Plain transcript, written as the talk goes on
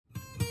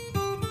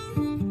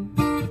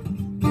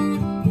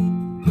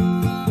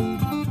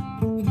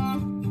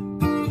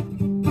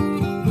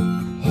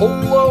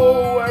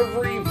Hello,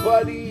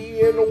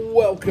 everybody, and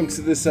welcome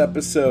to this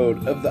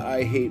episode of the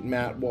I Hate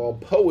Matt Wall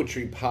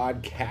Poetry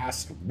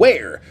Podcast,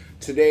 where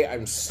today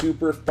I'm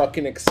super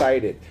fucking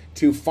excited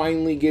to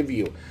finally give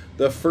you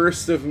the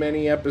first of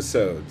many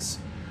episodes.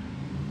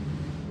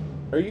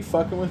 Are you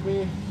fucking with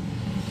me?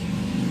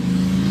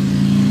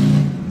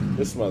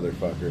 This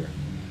motherfucker.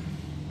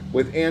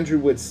 With Andrew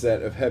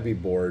Wittstadt of Heavy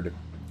Board.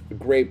 A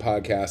great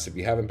podcast. If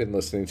you haven't been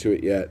listening to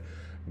it yet,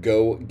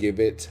 go give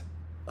it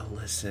a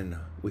listen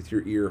with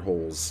your ear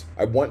holes.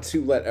 I want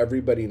to let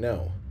everybody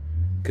know,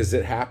 because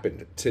it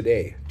happened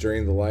today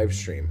during the live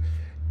stream.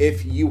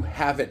 If you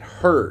haven't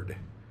heard,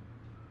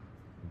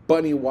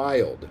 Bunny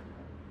Wild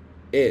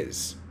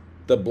is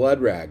the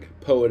Blood Rag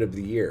Poet of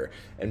the Year,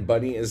 and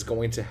Bunny is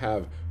going to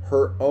have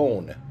her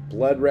own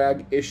Blood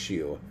Rag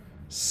issue,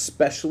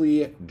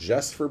 specially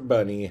just for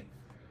Bunny,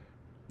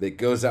 that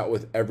goes out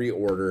with every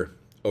order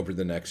over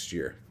the next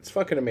year. It's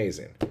fucking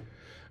amazing.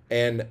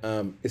 And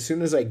as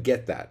soon as I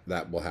get that,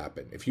 that will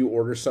happen. If you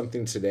order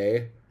something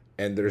today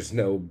and there's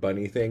no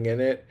Bunny thing in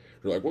it,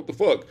 you're like, what the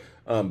fuck?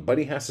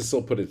 Bunny has to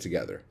still put it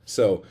together.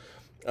 So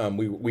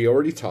we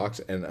already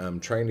talked, and I'm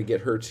trying to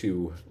get her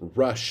to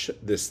rush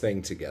this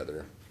thing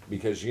together,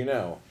 because, you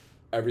know,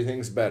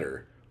 everything's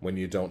better when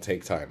you don't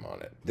take time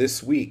on it.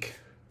 This week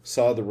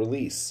saw the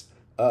release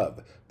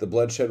of the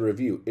Bloodshed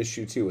Review,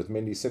 Issue 2, with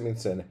Mindy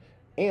Simonson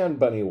and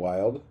Bunny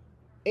Wild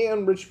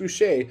and Rich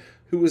Boucher,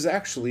 who was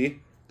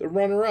actually the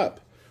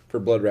runner-up for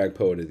Blood Rag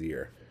Poet of the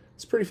Year.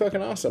 It's pretty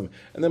fucking awesome.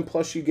 And then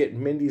plus you get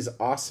Mindy's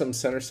awesome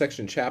center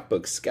section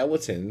chapbook,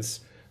 Skeletons,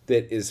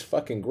 that is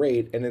fucking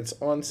great, and it's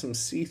on some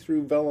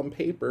see-through vellum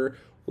paper,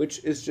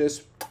 which is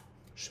just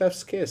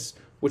chef's kiss,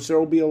 which there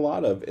will be a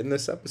lot of in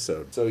this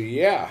episode. So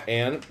yeah,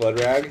 and Blood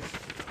Rag,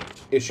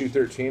 issue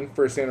 13,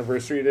 first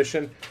anniversary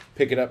edition.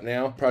 Pick it up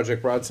now.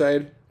 Project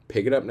Broadside,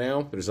 pick it up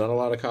now. There's not a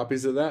lot of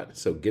copies of that,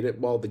 so get it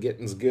while the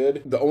getting's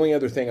good. The only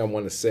other thing I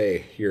want to say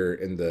here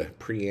in the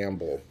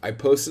preamble, I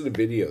posted a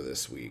video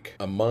this week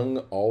among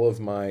all of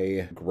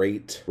my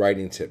great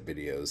writing tip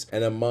videos,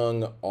 and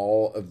among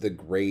all of the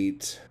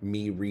great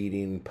me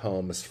reading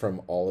poems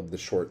from all of the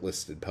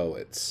shortlisted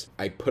poets.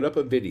 I put up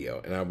a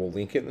video, and I will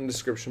link it in the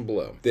description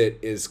below,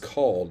 that is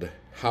called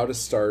How to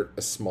Start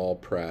a Small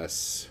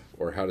Press,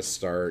 or how to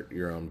start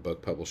your own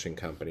book publishing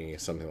company,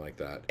 something like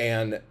that.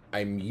 And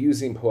I'm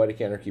using Poetic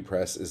Anarchy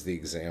Press as the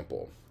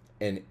example.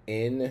 And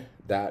in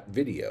that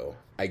video,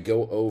 I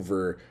go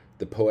over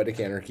the Poetic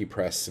Anarchy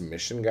Press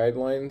submission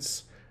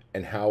guidelines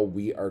and how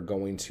we are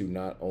going to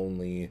not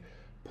only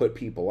put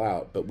people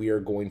out, but we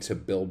are going to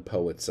build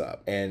poets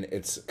up. And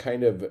it's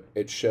kind of,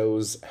 it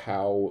shows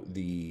how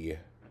the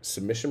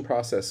submission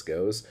process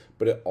goes,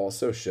 but it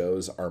also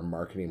shows our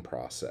marketing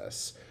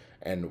process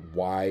and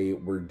why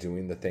we're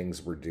doing the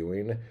things we're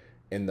doing,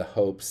 in the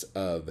hopes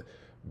of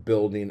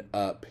building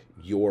up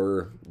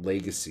your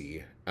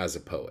legacy as a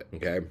poet,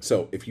 okay?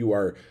 So if you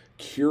are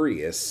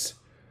curious,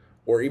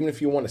 or even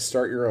if you want to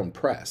start your own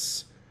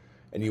press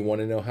and you want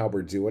to know how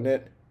we're doing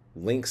it,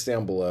 links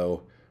down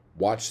below.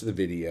 Watch the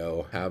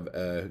video, have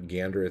a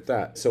gander at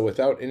that. So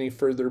without any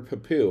further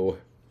poo-poo,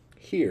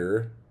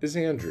 here is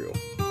Andrew.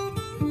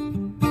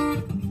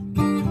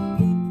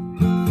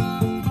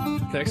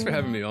 Thanks for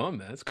having me on,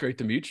 man. It's great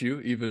to meet you,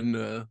 even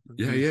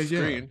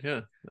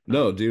yeah.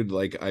 No, dude,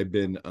 like I've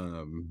been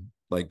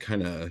like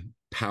kind of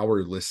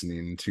power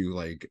listening to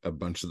like a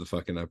bunch of the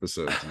fucking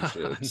episodes and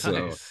shit. Nice,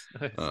 so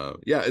nice.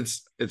 yeah,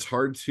 it's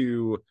hard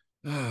to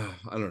I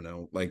don't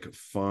know, like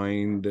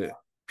find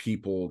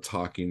people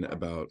talking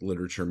about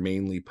literature,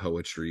 mainly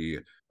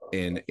poetry,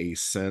 in a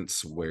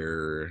sense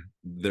where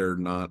they're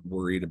not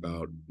worried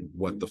about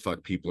what the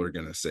fuck people are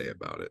gonna say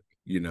about it.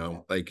 You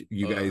know, like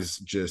you guys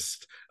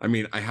just, I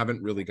mean, I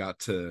haven't really got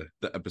to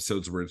the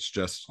episodes where it's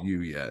just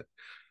you yet.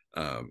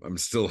 I'm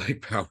still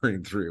like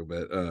powering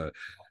through,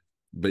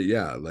 but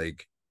yeah,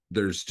 like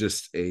there's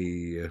just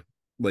a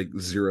like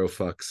zero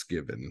fucks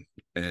given,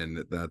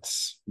 and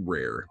that's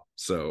rare.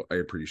 So I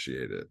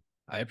appreciate it.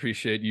 I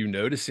appreciate you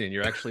noticing.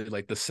 You're actually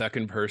like the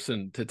second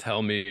person to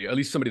tell me, at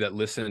least somebody that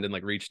listened and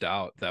like reached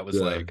out, that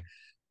was like,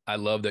 I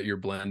love that you're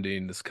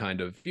blending this kind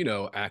of, you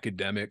know,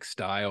 academic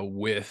style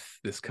with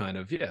this kind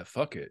of, yeah,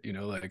 fuck it, you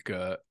know, like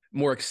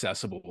more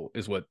accessible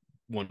is what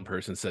one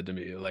person said to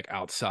me, like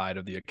outside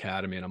of the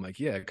academy. And I'm like,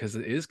 yeah, because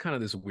it is kind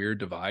of this weird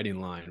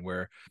dividing line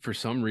where for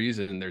some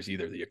reason there's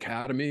either the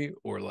academy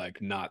or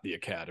like not the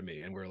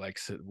academy. And we're like,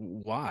 so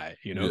why?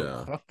 You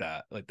know, fuck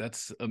that. Like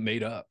that's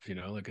made up, you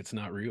know, like it's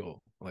not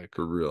real. Like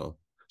for real.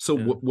 So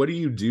what do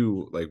you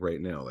do like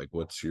right now? Like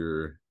what's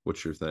your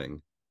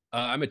thing?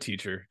 I'm a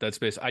teacher. That's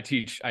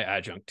basically, I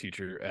adjunct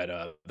teacher at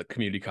the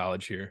community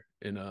college here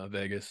in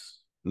Vegas.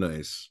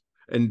 Nice.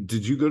 And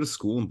did you go to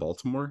school in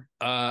Baltimore?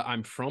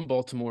 I'm from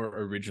Baltimore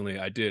originally.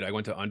 I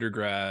went to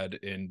undergrad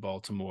in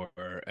Baltimore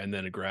and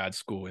then a grad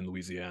school in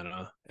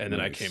Louisiana. And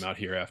then I came out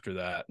here after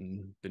that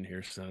and been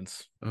here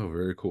since. Oh,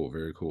 very cool.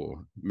 Very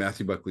cool.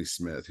 Matthew Buckley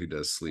Smith, who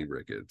does Slee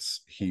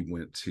Ricketts, he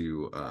went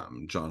to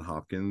John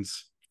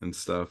Hopkins and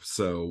stuff.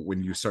 So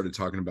when you started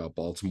talking about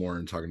Baltimore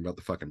and talking about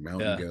the fucking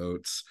mountain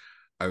goats,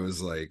 I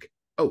was like,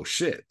 oh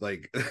shit,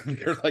 like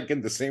they're like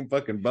in the same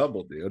fucking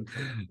bubble, dude.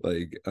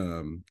 Like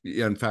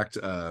yeah, in fact,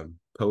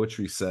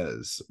 Poetry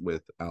Says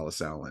with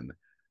Alice Allan,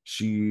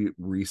 she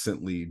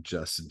recently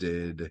just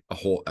did a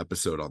whole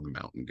episode on the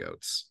mountain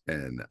goats,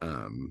 and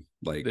The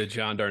like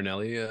John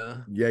Darnelli,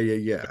 yeah.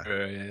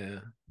 yeah.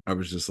 I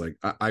was just like,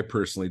 I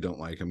personally don't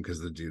like him because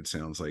the dude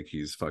sounds like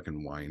he's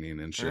fucking whining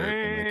and shit,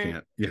 and I I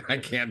can't, yeah, I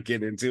can't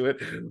get into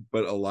it.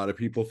 But a lot of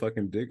people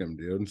fucking dig him,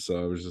 dude.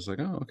 So I was just like,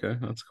 oh, okay,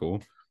 that's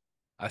cool.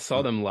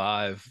 saw them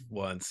live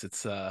once.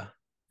 It's a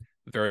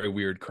very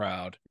weird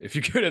crowd. If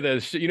you go to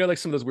those, you know, like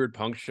some of those weird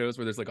punk shows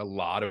where there's like a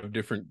lot of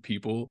different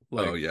people, Oh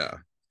like yeah,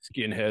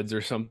 skinheads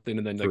or something,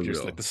 and then for like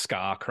just like real. the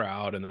ska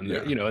crowd, and then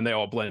they're, Yeah. you know, and they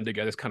all blend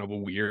together. It's kind of a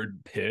weird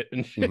pit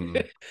and shit. Hmm.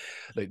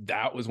 Like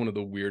that was one of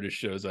the weirdest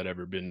shows I'd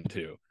ever been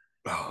to.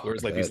 Oh,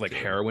 Whereas I like these bet, like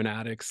dude. heroin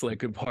addicts,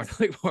 like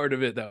part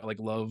of it that like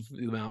love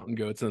the mountain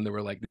goats, and then there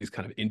were like these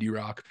kind of indie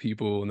rock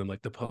people, and then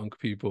like the punk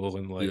people,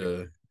 and like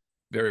Yeah.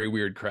 very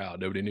weird crowd.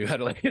 Nobody knew how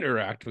to like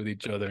interact with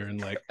each other,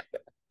 and like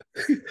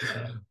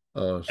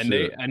Oh and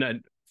they shit. and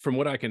then from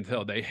what I can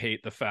tell, they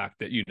hate the fact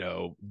that, you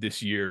know,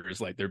 this year is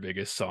like their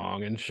biggest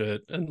song and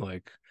shit, and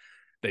like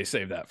they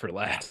save that for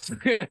last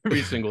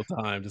every single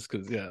time just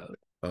because, yeah,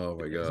 Oh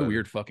my he's a god.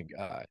 weird fucking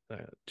guy,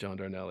 John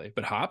Darnelly.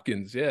 But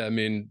Hopkins, yeah, I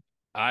mean,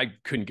 I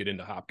couldn't get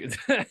into Hopkins.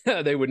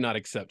 They would not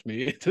accept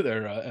me to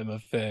their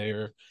MFA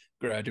or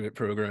graduate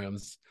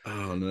programs.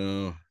 Oh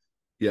no.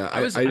 Yeah,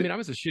 I mean, I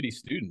was a shitty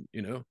student,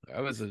 you know.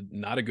 I was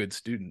not a good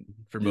student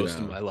for most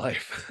of yeah. my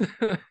life.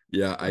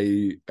 Yeah,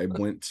 I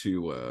went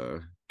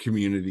to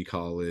community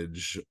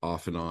college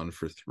off and on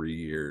for 3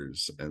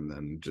 years and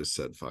then just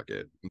said fuck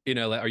it. In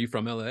LA, are you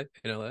from LA?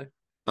 In LA?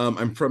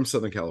 I'm from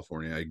Southern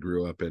California. I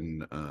grew up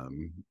in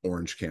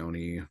Orange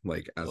County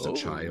like as a Oh,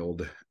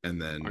 child,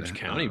 and Orange then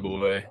County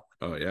boy.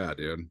 oh yeah,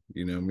 dude.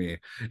 You know me.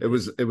 It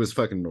was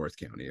fucking North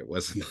County. It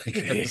wasn't like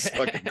it was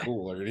fucking Yeah.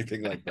 cool or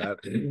anything like that.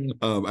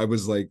 I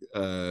was like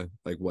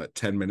what,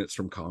 10 minutes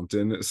from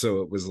Compton.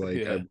 So it was like I,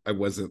 Yeah. I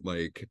wasn't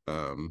like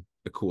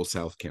a cool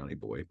South County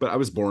boy. But I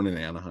was born in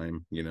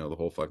Anaheim, the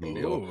whole fucking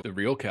deal. Oh, the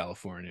real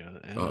California.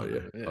 Oh yeah.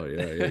 Anaheim. Oh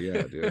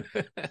yeah, dude.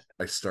 Yeah.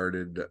 I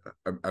started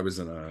I was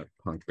in a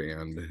punk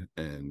band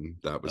and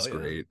that was Oh yeah.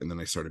 great. And then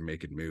I started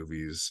making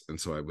movies.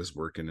 And so I was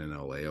working in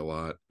LA a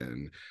lot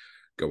and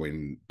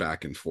going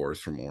back and forth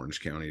from Orange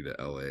County to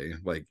LA.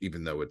 Like,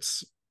 even though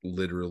it's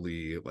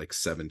literally like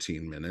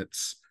 17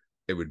 minutes,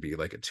 it would be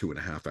like a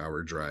 2.5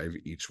 hour drive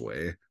each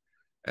way.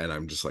 And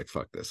I'm just like,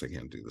 fuck this, I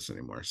can't do this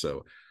anymore.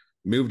 So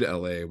moved to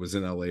LA, was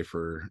in LA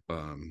for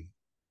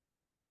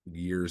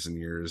years and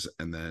years,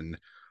 and then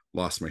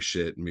lost my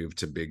shit, moved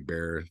to Big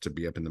Bear to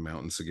be up in the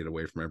mountains to get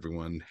away from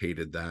everyone.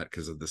 Hated that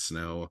because of the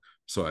snow.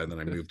 So then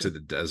I moved to the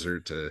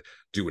desert to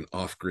do an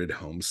off-grid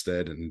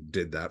homestead and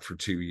did that for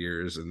 2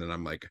 years. And then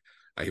I'm like,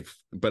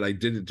 but I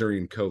did it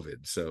during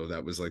COVID, so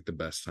that was like the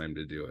best time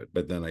to do it.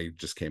 But then I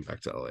just came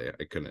back to LA.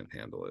 I couldn't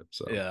handle it.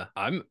 So Yeah.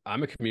 I'm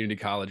a community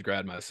college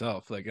grad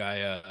myself. Like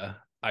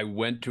I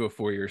went to a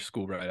 4-year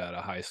school right out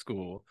of high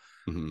school,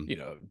 mhm. you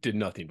know, did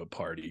nothing but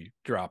party,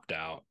 dropped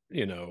out,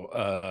 you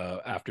know,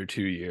 after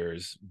 2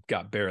 years,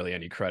 got barely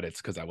any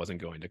credits because I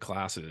wasn't going to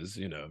classes,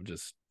 you know,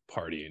 just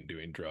partying,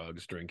 doing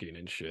drugs, drinking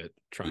and shit,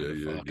 trying Yeah, to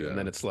yeah, fuck. And yeah,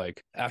 then it's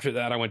like after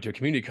that, I went to a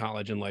community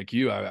college, and like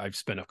you, I've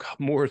spent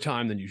more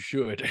time than you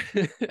should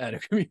at a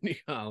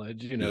community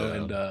college, you know, yeah.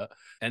 and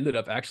ended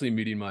up actually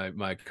meeting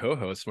my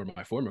co-host or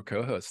my former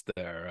co-host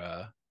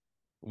there.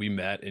 We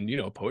met in, you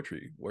know, a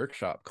poetry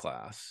workshop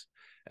class,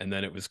 and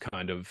then it was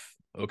kind of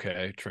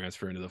okay,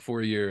 transfer into the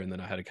 4 year, and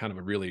then I had a kind of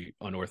a really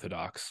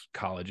unorthodox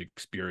college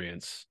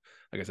experience.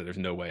 Like I said, there's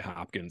no way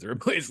Hopkins or a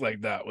place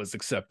like that was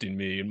accepting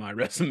me in my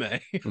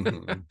resume.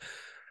 Mhm.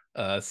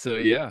 So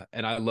yeah,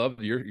 and I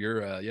love your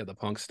yeah, the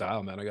punk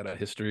style, man. I got a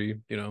history,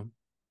 you know,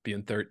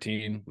 being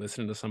 13,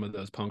 listening to some of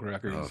those punk Oh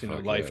records, you know,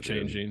 fuck yeah, life dude.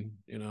 changing,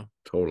 you know.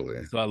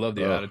 Totally. So I love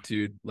the Oh,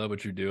 attitude, love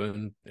what you're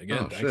doing. Again,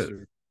 oh shit.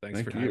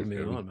 thanks for Thank you, having me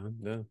dude. on,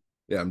 man.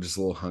 Yeah, I'm just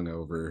a little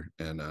hungover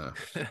and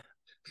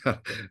Yeah.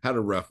 had a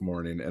rough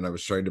morning, and I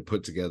was trying to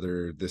put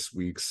together this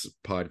week's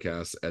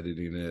podcast,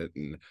 editing it,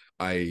 and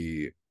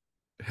I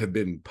have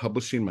been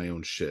publishing my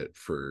own shit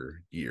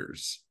for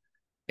years,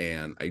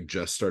 and I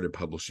just started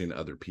publishing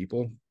other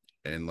people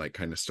and like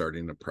kind of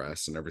starting a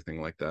press and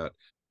everything like that.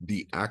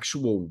 The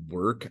actual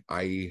work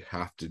I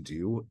have to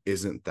do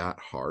isn't that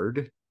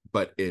hard,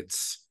 but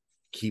it's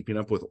keeping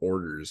up with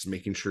orders,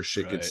 making sure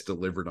shit gets Right.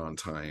 delivered on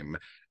time.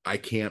 I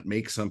can't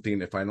make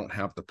something if I don't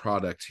have the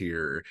product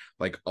here.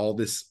 Like all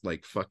this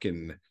like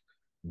fucking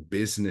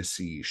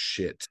businessy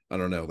shit. I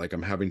don't know. Like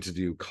I'm having to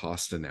do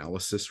cost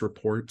analysis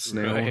reports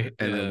now, Right.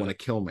 and I want Yeah. to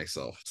kill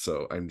myself.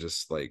 So I'm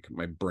just like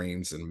my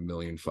brain's in a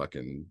million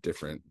fucking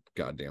different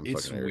goddamn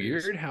It's fucking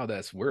areas. weird how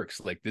this works.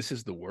 Like this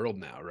is the world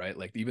now, right?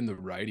 Like even the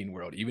writing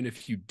world, even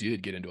if you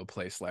did get into a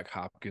place like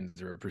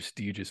Hopkins or a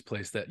prestigious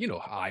place that, you know,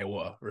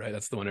 Iowa, right?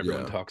 That's the one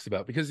everyone Yeah. talks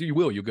about because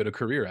you'll get a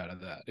career out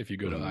of that if you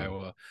go to Mhm.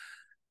 Iowa.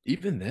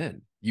 even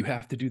then you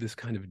have to do this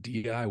kind of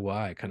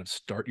DIY, kind of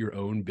start your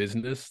own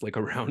business like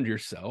around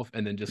yourself,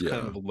 and then just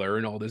kind Yeah. of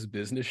learn all this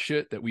business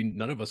shit that we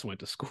none of us went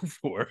to school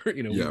for.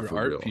 We Yeah, were for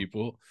art real.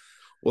 people.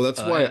 Well, that's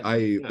why And I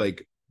yeah.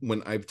 like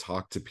when I've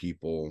talked to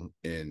people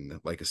in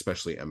like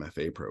especially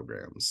MFA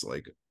programs,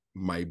 like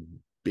my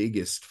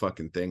biggest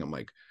fucking thing, I'm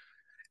like,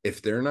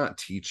 if they're not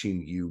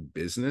teaching you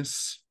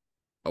business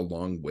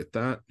along with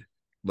that,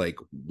 like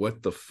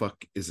what the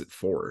fuck is it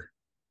for?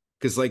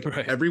 Because like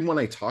Right. everyone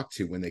I talk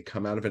to when they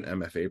come out of an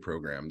MFA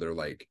program, they're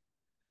like,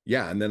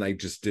 yeah, and then I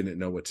just didn't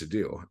know what to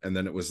do. And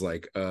then it was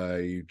like,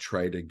 you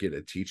try to get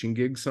a teaching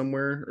gig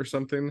somewhere or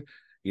something.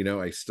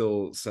 I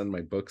still send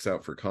my books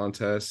out for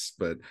contests,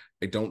 but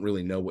I don't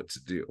really know what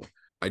to do.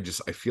 I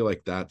feel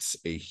like that's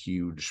a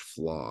huge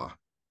flaw.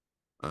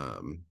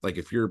 Like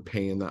if you're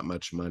paying that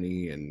much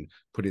money and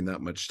putting that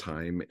much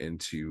time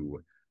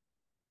into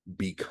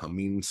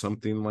becoming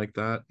something like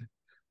that,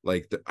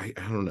 like I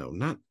don't know,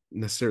 not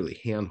necessarily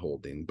hand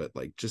holding, but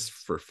like just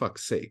for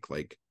fuck's sake,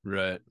 like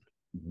Right.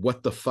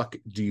 what the fuck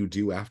do you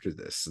do after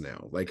this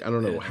now? Like, I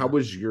don't know. How Yeah.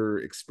 was your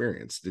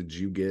experience? Did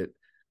you get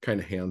kind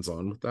of hands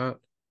on with that?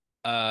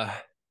 Uh,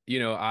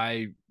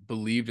 I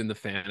believed in the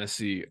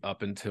fantasy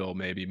up until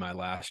maybe my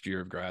last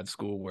year of grad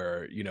school,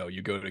 where,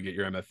 you go to get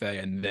your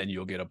MFA and then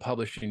you'll get a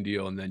publishing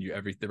deal, and then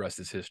the rest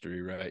is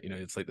history, right?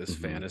 It's like this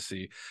Mm-hmm.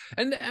 fantasy.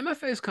 And the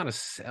MFAs kind of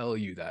sell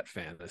you that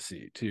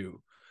fantasy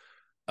too.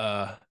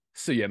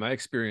 So yeah, my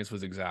experience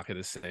was exactly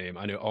the same.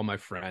 I know all my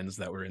friends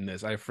that were in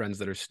this. I have friends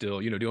that are still,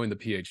 doing the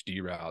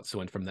PhD route. So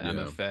went from the Yeah.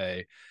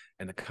 MFA,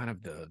 and the kind of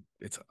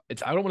it's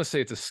I don't want to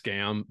say it's a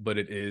scam, but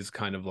it is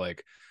kind of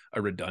like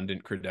a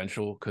redundant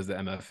credential, because the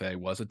MFA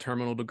was a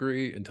terminal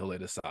degree until they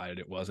decided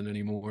it wasn't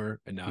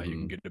anymore. And now you can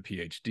Mm-hmm. get a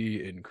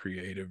PhD in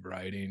creative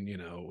writing,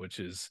 which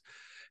is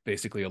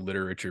basically a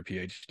literature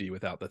PhD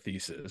without the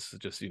thesis,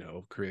 just,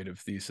 creative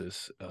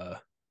thesis.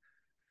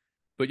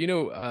 But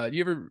you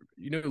ever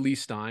Lee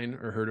Stein,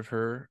 or heard of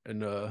her?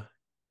 And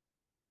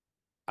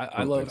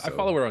I don't think I so.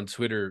 follow her on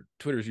Twitter.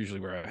 Twitter's usually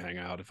where I hang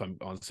out if I'm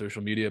on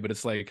social media, but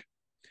it's like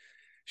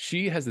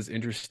she has this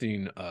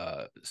interesting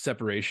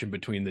separation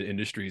between the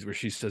industries, where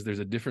she says there's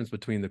a difference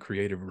between the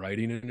creative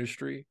writing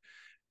industry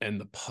and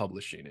the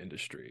publishing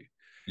industry,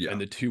 Yeah. and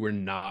the two are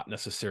not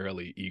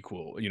necessarily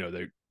equal.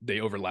 They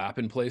overlap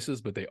in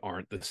places, but they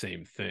aren't the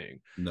same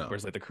thing. No.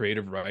 Whereas like the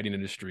creative writing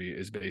industry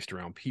is based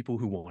around people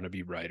who want to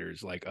be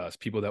writers like us,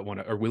 people that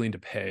are willing to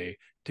pay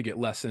to get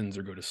lessons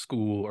or go to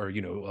school, or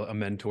a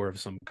mentor of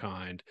some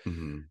kind.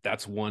 Mm-hmm.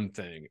 That's one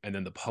thing. And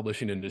then the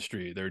publishing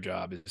industry, their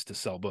job is to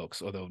sell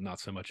books, although not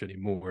so much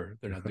anymore.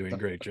 They're not doing a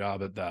great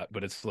job at that,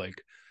 but it's like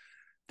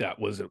that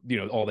was,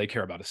 all they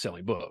care about is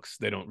selling books.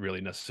 They don't really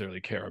necessarily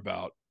care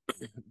about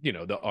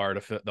the art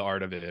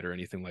of it or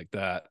anything like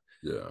that.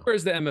 Yeah.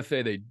 Whereas the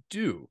MFA, they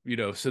do,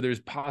 so there's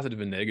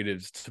positive and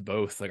negatives to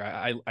both. Like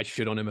I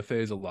shit on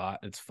MFAs a lot.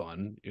 It's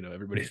fun,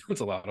 everybody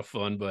it's a lot of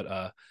fun,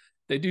 but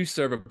they do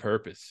serve a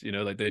purpose,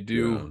 like they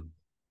do.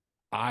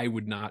 Yeah. I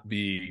would not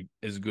be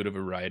as good of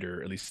a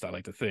writer, at least I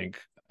like to think,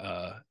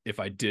 if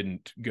I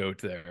didn't go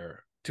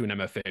there to an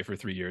MFA for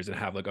 3 years and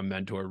have like a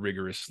mentor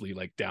rigorously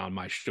like down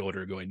my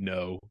shoulder going,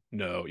 no,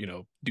 no,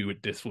 do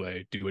it this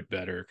way, do it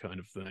better, kind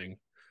of thing.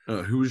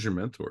 Who was your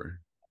mentor?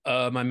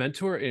 My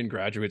mentor in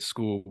graduate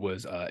school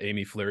was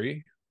Amy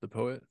Fleury, the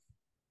poet.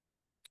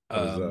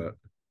 How was Um, that?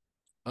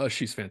 oh,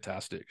 she's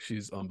fantastic.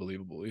 She's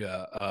unbelievable.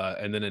 Yeah.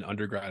 And then in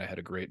undergrad, I had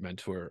a great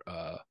mentor,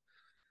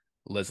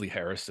 Leslie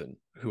Harrison,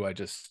 who I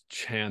just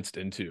chanced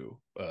into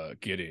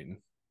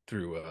getting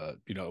through,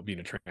 being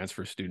a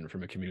transfer student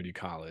from a community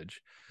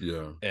college,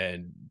 Yeah.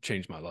 and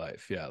changed my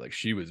life. Yeah. Like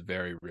she was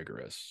very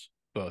rigorous,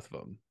 both of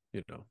them.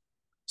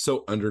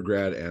 So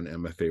undergrad and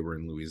MFA were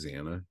in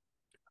Louisiana.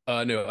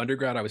 No,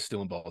 undergrad, I was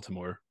still in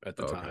Baltimore at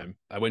the Oh, okay. time.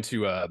 I went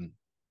to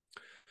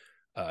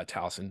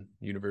Towson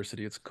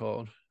University, it's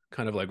called,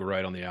 kind of like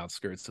right on the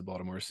outskirts of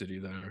Baltimore City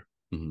there.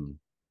 Mm-hmm.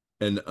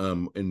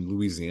 And in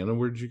Louisiana,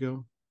 where did you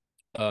go?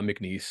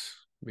 McNeese,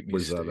 McNeese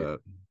Where's that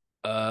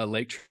State, at?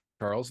 Lake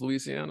Charles,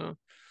 Louisiana,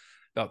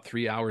 about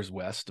 3 hours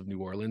west of New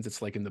Orleans.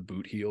 It's like in the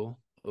boot heel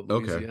of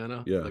Okay.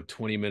 Louisiana, Yeah. like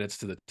 20 minutes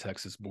to the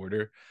Texas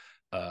border.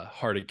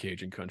 Heart of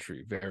Cajun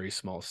country, very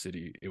small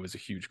city. It was a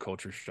huge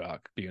culture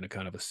shock being a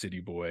kind of a city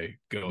boy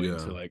going to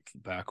Yeah. like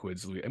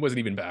backwoods. It wasn't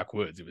even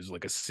backwoods. It was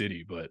like a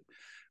city, but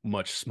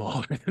much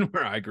smaller than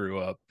where I grew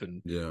up,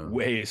 and Yeah.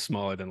 way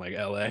smaller than like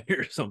LA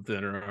or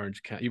something, or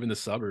Orange County, even the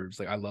suburbs.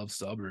 Like I love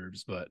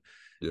suburbs, but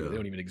they Yeah.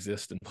 don't even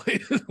exist in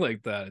places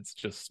like that. It's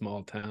just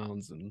small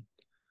towns, but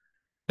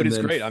And it's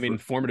then great. I mean,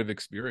 for formative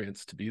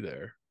experience to be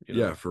there.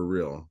 yeah, for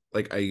real.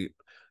 Like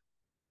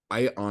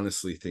I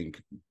honestly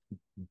think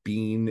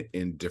being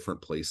in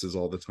different places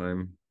all the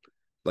time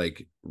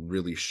like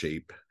really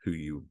shape who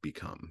you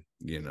become.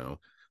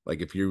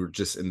 Like if you're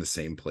just in the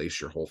same place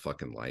your whole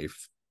fucking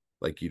life,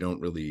 like you don't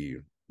really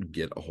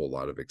get a whole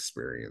lot of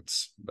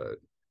experience. But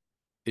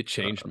It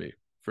changed uh, me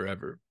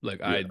forever.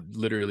 Like I yeah.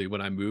 literally,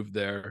 when I moved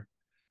there,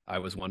 I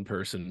was one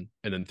person,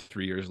 and then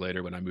 3 years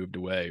later when I moved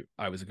away,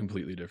 I was a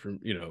completely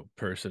different,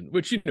 person,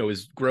 which,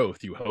 is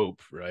growth, you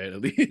hope, right?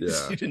 At least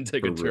Yeah, you didn't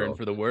take for a turn real.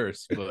 for the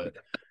worse. But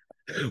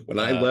When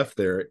I uh left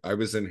there, I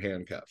was in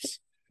handcuffs.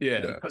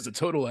 yeah, Yeah. I was a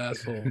total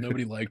asshole.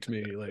 Nobody liked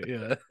me. Like,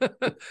 yeah.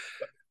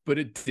 But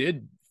it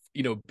did,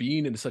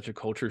 being in such a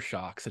culture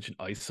shock, such an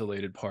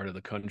isolated part of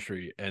the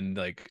country, and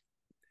like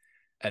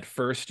at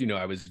first,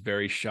 I was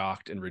very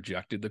shocked and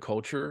rejected the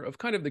culture of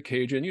kind of the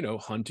Cajun,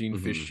 hunting, Hmm.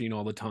 fishing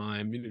all the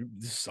time,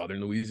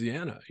 Southern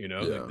Louisiana, like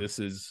Yeah. this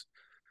is,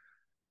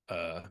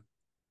 uh,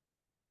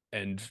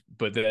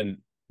 but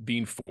then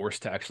being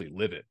forced to actually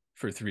live it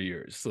for 3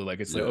 years. So like,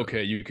 it's like, Yeah.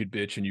 okay, you could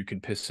bitch and you can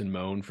piss and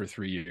moan for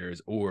 3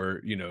 years,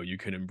 or, you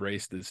can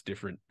embrace this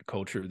different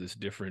culture, this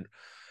different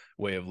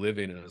way of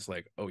living. And it's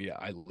like, oh yeah,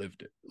 I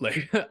lived it.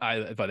 Like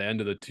by the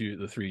end of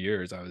the 3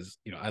 years, I was,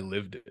 I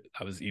lived it.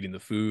 I was eating the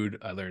food.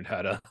 I learned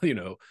how to,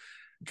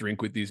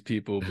 drink with these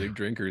people, big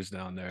drinkers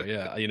down there.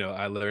 Yeah.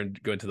 I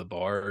learned going to the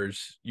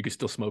bars. You could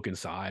still smoke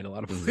inside a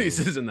lot of Hmm.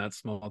 places in that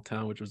small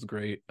town, which was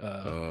great.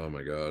 Oh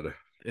my God.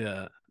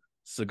 Yeah.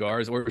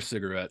 Cigars or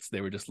cigarettes,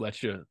 they would just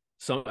let you,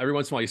 some every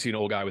once in a while you see an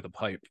old guy with a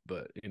pipe,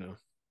 but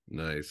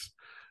Nice.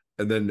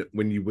 And then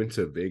when you went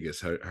to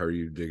Vegas, how are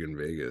you digging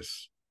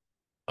Vegas?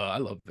 I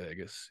love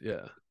Vegas.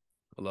 Yeah.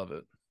 I love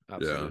it. Yeah.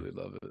 Absolutely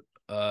love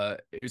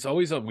it. It's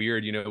always a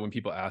weird, when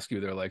people ask you,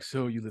 they're like,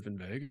 "So you live in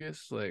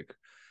Vegas?" Like,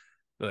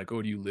 they're like,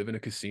 "Oh, do you live in a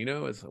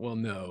casino?" It's like, well,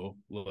 no.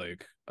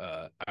 Like,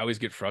 I always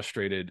get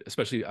frustrated,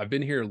 especially I've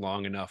been here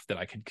long enough that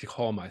I can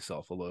call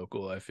myself a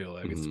local. I feel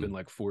like it's been Hmm.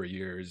 like 4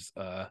 years.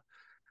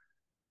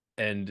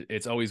 And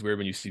it's always weird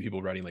when you see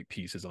people writing like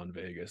pieces on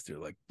Vegas. They're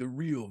like the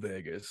real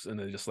Vegas, and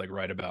they just like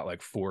write about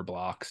like 4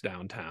 blocks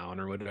downtown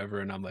or whatever.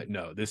 And I'm like,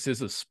 no, this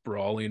is a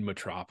sprawling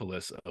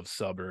metropolis of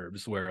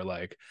suburbs where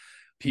like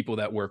people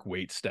that work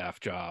wait staff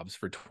jobs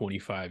for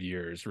 25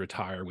 years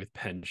retire with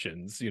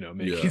pensions,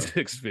 making Yeah.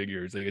 6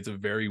 figures. Like it's a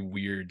very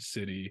weird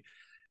city,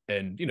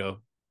 and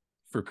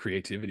for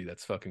creativity,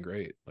 that's fucking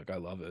great. Like I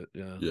love it.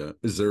 Yeah, Yeah.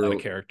 a lot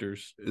of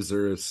characters. Is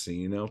there a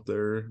scene out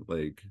there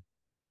like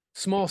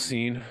Small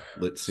scene,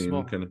 lit scene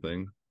small kind of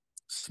thing?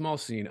 small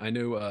scene. I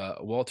know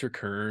Walter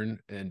Kern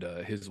and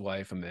his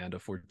wife Amanda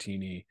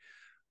Fortini.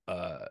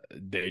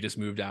 They just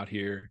moved out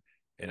here,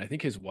 and I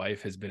think his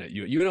wife has been at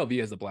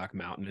UNLV as the Black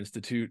Mountain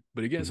Institute.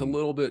 But again, it's a Hmm.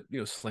 little bit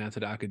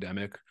slanted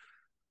academic.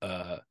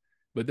 Uh,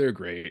 but they're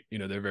great.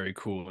 They're very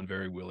cool and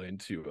very willing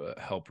to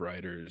help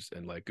writers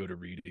and like go to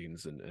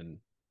readings and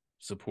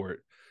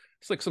support.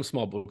 It's like some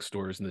small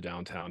bookstores in the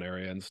downtown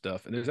area and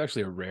stuff. And there's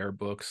actually a rare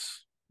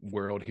books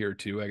world here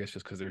too. I guess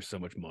just because there's so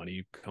much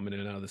money coming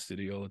in and out of the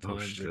city all the Oh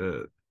time.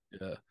 shit.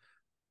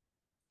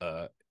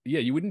 Yeah. Yeah,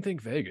 you wouldn't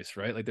think Vegas,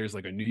 right? Like there's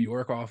like a New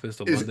York office,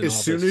 a London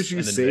As soon as office, you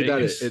and then say that,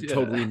 Vegas. it Yeah.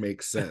 totally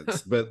makes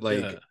sense. But Yeah.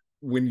 like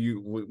when you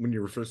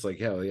were first like,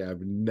 hell yeah, I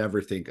would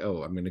never think,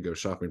 oh, I'm gonna go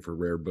shopping for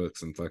rare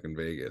books in fucking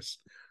Vegas.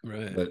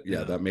 Right. But yeah,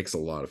 Yeah. that makes a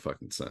lot of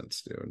fucking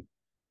sense, dude.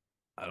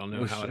 I don't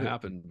know Oh how it shit.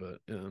 happened, but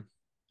yeah.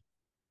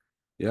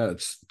 Yeah,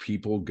 it's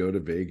people go to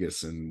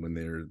Vegas and when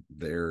they're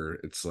there,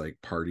 it's like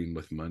partying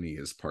with money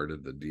is part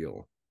of the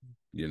deal,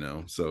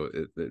 So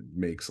it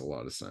makes a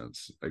lot of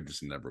sense. I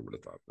just never would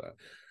have thought that.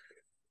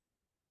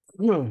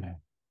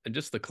 And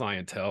just the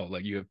clientele,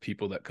 like you have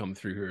people that come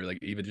through here, like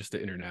even just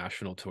the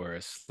international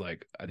tourists,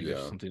 like I think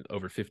there's Yeah. something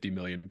over 50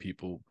 million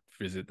people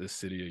visit this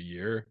city a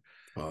year,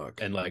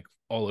 Fuck. and like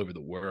all over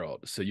the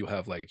world. So you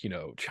have like,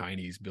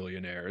 Chinese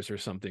billionaires or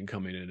something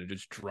coming in and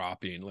just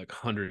dropping like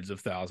hundreds of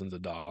thousands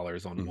of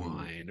dollars on Hmm.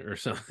 wine or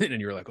something.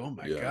 And you're like, oh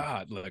my Yeah.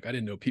 God, like I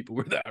didn't know people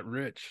were that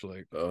rich.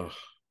 Like, Oh,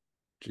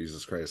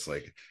 Jesus Christ.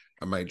 Like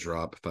I might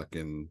drop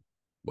fucking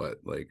what,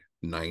 like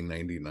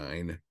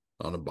 9.99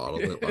 on a bottle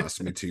that lasts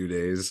me 2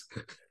 days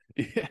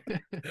yeah.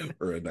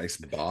 or a nice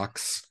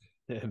box.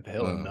 And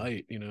Pale of Uh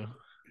Night.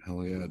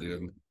 hell yeah,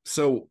 dude.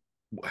 So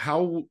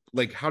how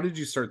did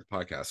you start the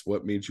podcast?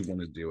 What made you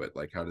want to do it?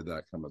 Like how did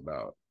that come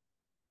about?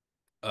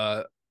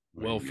 Uh,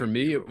 Let me well, for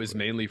mute you me, real it was quick.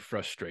 mainly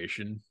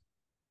frustration,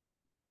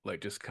 like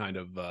just kind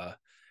of,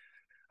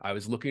 I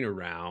was looking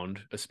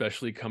around,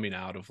 especially coming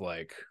out of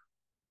like,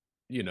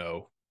 you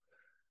know,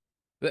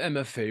 the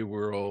MFA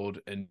world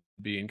and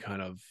being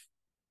kind of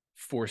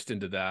forced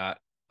into that.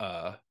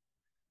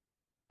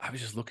 I was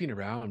just looking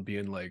around,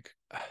 being like,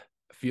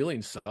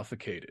 feeling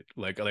suffocated.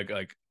 Like,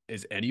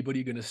 is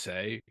anybody gonna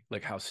say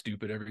like how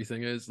stupid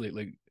everything is?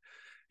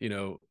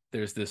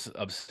 There's this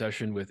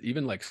obsession with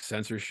even like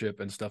censorship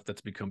and stuff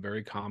that's become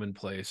very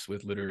commonplace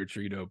with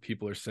literature.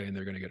 People are saying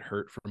they're gonna get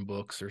hurt from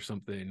books or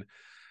something.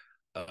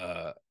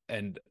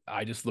 And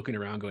I just looking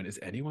around going, is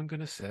anyone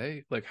gonna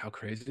say like how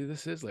crazy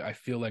this is? Like I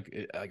feel like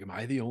like am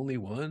I the only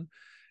one?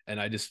 And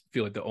I just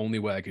feel like the only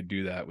way I could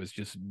do that was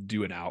just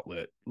do an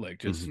outlet, like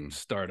just Hmm.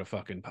 start a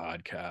fucking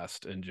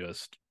podcast and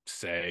just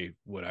say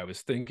what I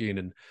was thinking.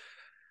 And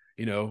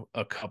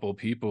a couple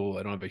people,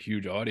 I don't have a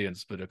huge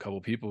audience, but a couple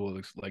people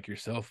like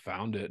yourself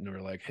found it and were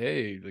like,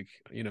 hey, like,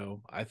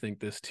 I think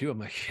this too. I'm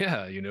like,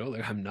 yeah,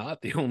 like I'm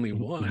not the only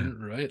one,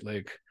 right?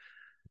 Like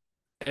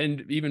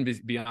And even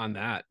beyond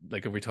that,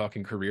 like if we're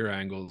talking career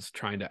angles,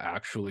 trying to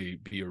actually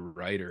be a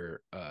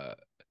writer,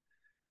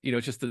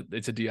 it's just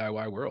it's a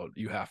DIY world.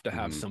 You have to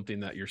have Mm-hmm. something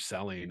that you're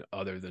selling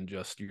other than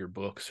just your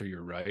books or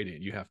your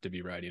writing. You have to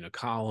be writing a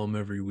column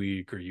every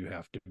week, or you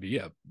have to be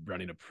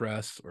running a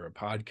press or a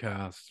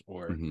podcast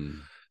or Mm-hmm.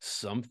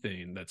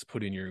 something that's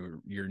putting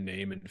your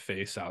name and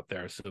face out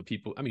there. So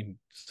people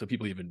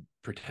even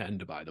pretend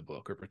to buy the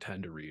book or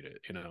pretend to read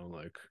it,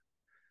 like,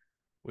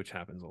 which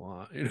happens a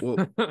lot.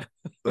 Well,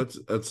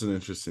 that's an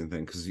interesting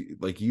thing because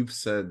like you've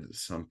said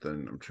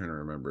something. I'm trying to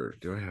remember.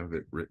 Do I have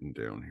it written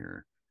down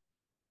here?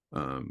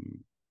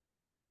 Um,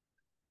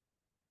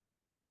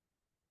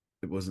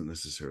 it wasn't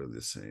necessarily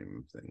the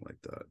same thing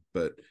like that,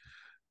 but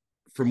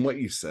from what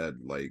you said,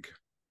 like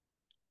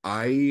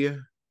I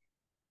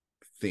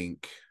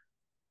think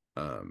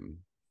um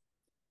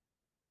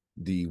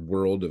the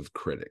world of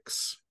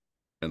critics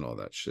and all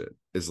that shit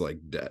is like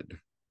dead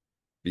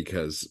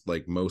because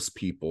like most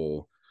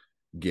people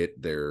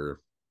get their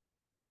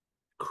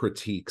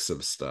critiques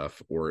of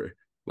stuff or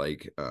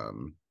like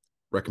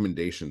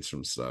recommendations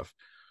from stuff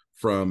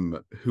from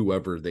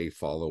whoever they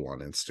follow on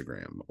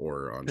Instagram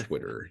or on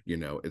Twitter.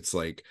 It's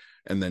like,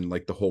 and then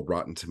like the whole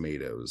Rotten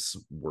Tomatoes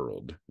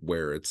world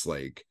where it's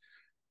like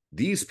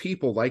these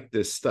people like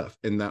this stuff,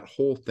 and that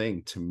whole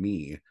thing to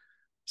me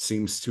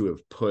seems to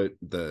have put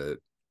the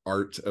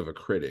art of a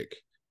critic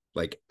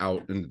like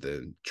out in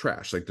the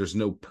trash. Like there's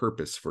no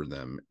purpose for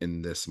them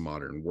in this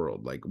modern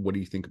world. Like what do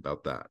you think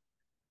about that?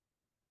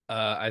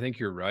 I think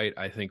you're right.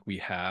 I think we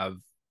have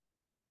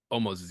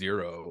almost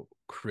zero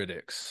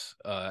critics.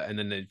 And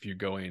then if you're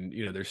going,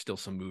 there's still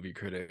some movie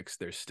critics,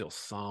 there's still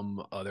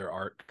some other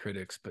art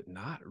critics, but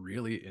not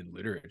really in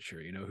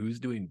literature. Who's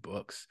doing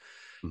books?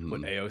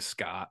 What Mm-hmm. A.O.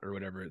 Scott or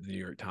whatever at the New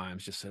York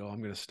Times just said, "Oh,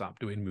 I'm going to stop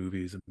doing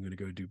movies. I'm going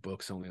to go do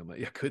books only." I'm like,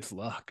 yeah, good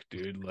luck,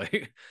 dude.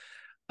 Like,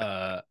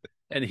 uh,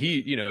 and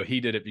he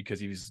did it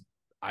because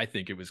I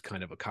think it was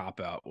kind of a cop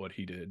out what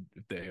he did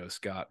with A.O.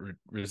 Scott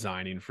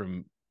resigning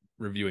from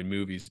reviewing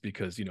movies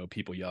because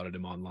people yelled at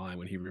him online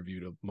when he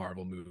reviewed a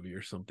Marvel movie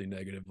or something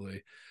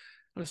negatively.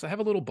 I have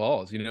a little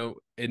balls.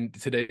 In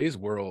today's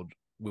world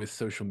with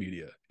social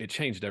media, it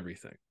changed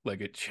everything.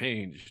 Like it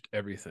changed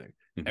everything.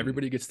 Mm-hmm.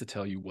 Everybody gets to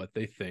tell you what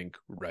they think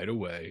right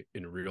away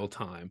in real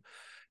time.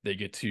 They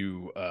get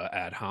to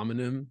ad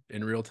hominem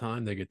in real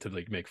time. They get to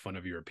like make fun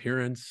of your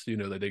appearance.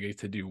 That they get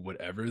to do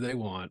whatever they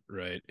want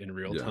right in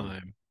real Yeah.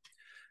 time.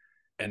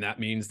 And that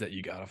means that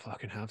you gotta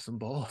fucking have some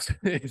balls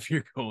if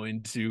you're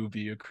going to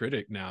be a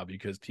critic now,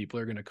 because people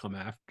are gonna come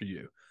after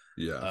you,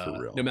 Yeah, for no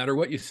real. matter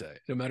what you say,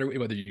 no matter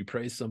whether you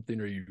praise something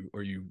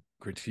or you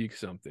critique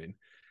something.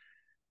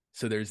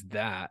 So there's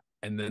that,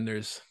 and then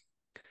there's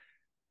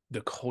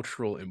the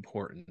cultural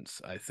importance.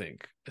 I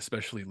think,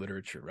 especially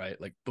literature, right?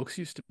 Like books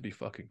used to be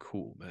fucking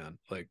cool, man.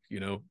 Like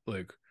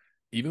like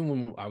even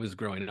when I was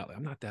growing up, like,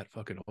 I'm not that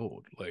fucking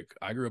old. Like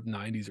I grew up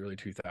 '90s, early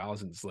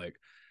 2000s. Like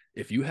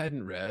if you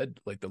hadn't read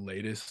like the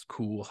latest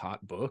cool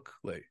hot book,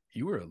 like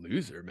you were a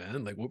loser,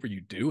 man. Like what were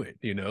you doing?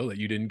 Like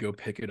you didn't go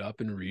pick it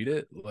up and read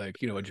it, like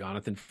a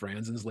Jonathan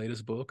Franzen's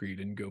latest book, or you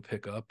didn't go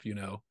pick up,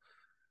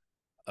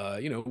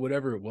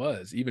 whatever it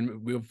was.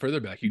 Even we further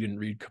back, you didn't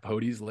read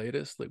Capote's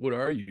latest. Like, what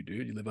are you,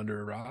 dude? You live under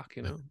a rock,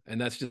 And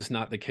that's just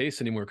not the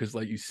case anymore. Because,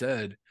 like you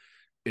said,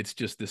 it's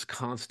just this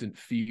constant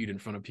feed in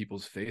front of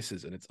people's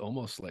faces, and it's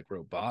almost like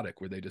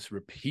robotic, where they just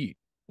repeat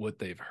what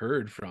they've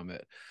heard from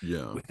it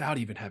Yeah. without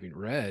even having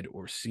read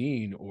or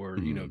seen or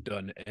Mm-hmm.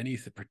 done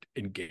anything,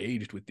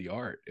 engaged with the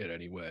art in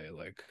any way.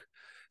 Like,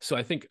 so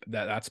I think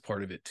that's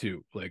part of it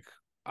too. Like,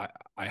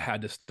 I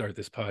had to start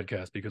this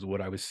podcast because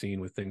what I was seeing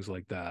with things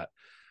like that,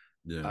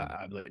 Yeah.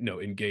 I'm like, no,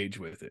 engage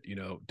with it.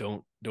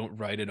 Don't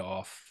write it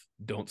off.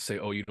 Don't say,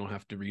 oh, you don't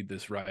have to read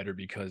this writer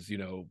because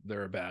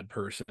they're a bad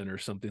person or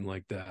something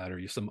like that,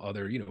 or some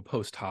other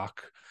post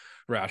hoc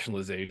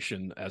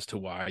rationalization as to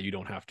why you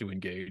don't have to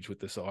engage with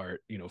this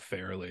art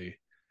fairly.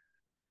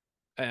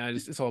 And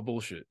it's all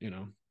bullshit.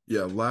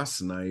 Yeah,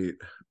 last night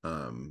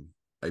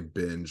I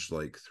binged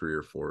like 3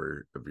 or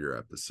 4 of your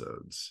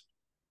episodes,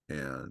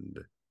 and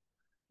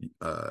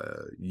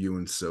you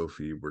and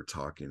Sophie were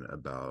talking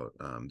about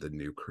the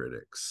new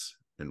critics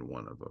in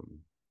one of them.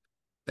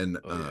 And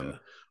Oh yeah.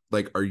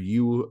 like are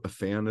you a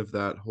fan of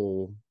that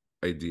whole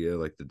idea,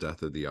 like the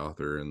death of the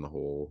author and the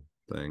whole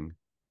thing?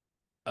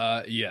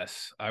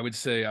 Yes, I would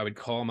say I would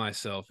call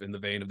myself, in the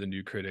vein of the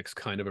new critics,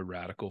 kind of a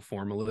radical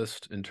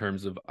formalist, in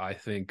terms of, I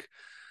think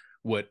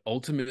what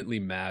ultimately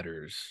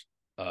matters,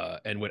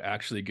 and what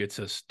actually gets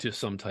us to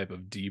some type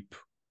of deep,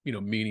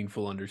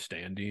 meaningful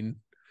understanding,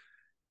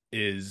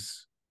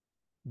 is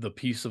the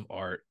piece of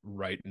art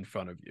right in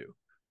front of you.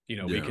 We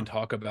Yeah. can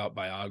talk about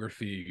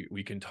biography,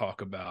 we can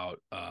talk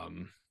about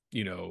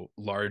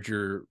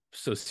larger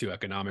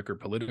socioeconomic or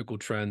political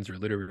trends or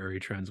literary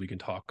trends, we can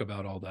talk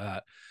about all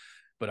that.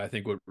 But I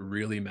think what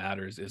really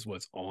matters is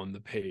what's on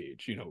the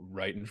page,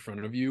 right in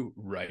front of you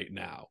right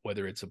now,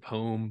 whether it's a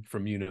poem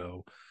from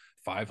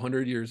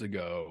 500 years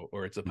ago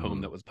or it's a poem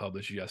Mm-hmm. that was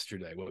published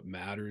yesterday. What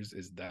matters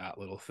is that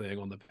little thing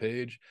on the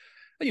page.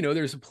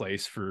 there's a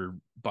place for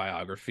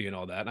biography and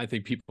all that. And I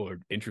think people are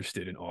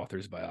interested in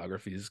authors'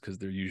 biographies because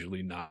they're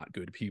usually not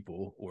good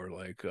people, or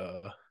like,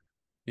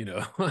 you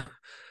know,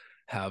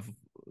 have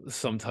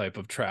some type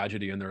of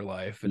tragedy in their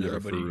life, and Yeah, for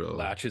everybody real.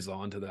 latches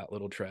on to that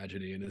little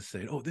tragedy and is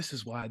saying, oh, this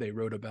is why they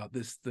wrote about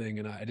this thing.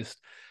 And I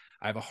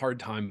have a hard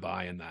time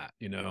buying that,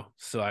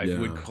 So I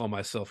would Yeah. call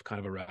myself kind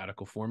of a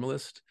radical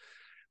formalist.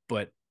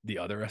 But the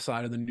other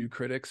side of the new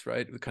critics,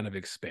 right, the kind of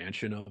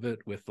expansion of it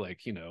with, like,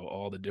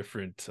 all the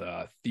different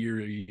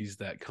theories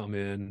that come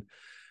in,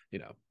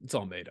 it's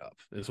all made up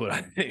is what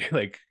I think.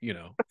 Like,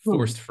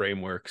 forced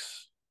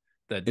frameworks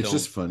that It's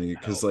just don't funny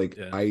because help. like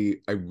Yeah.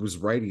 I was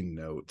writing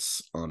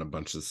notes on a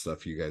bunch of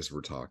stuff you guys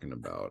were talking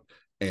about,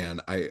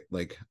 and I'm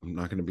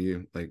not gonna be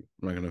like, I'm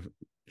not gonna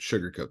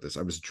sugarcoat this.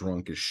 I was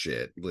drunk as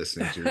shit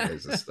listening to your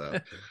guys'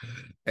 stuff.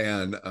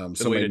 And The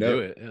so way to do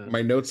it. Yeah.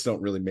 my notes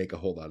don't really make a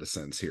whole lot of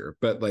sense here.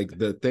 But like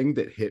the thing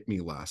that hit me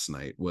last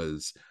night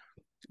was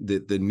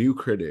that the new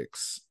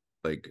critics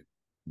like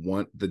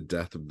want the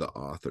death of the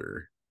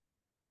author,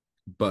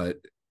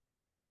 but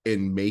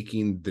in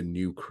making the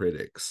new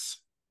critics,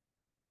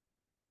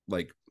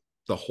 like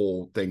the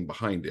whole thing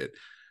behind it,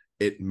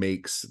 it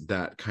makes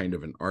that kind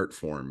of an art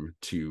form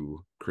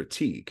to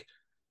critique.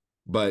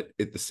 But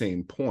at the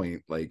same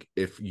point, like,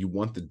 if you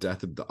want the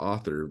death of the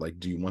author, like,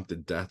 do you want the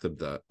death of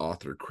the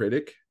author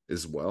critic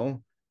as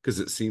well? Because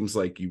it seems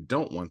like you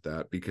don't want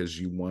that, because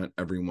you want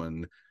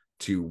everyone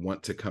to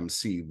want to come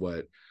see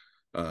what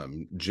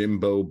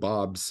Jimbo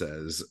Bob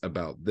says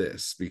about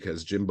this,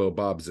 because Jimbo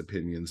Bob's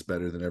opinion's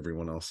better than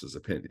everyone else's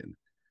opinion.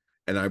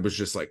 And I was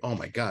just like, oh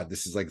my God,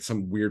 this is like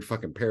some weird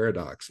fucking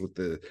paradox with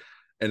the,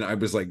 and I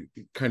was like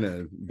kind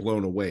of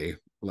blown away,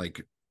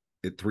 like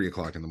at 3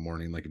 o'clock in the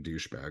morning, like a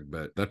douchebag.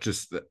 But that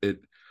just,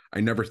 it,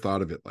 I never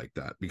thought of it like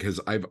that, because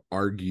I've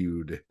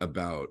argued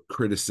about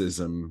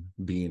criticism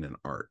being an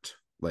art.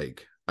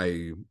 Like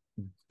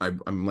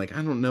I'm like,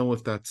 I don't know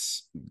if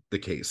that's the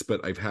case,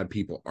 but I've had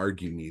people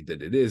argue me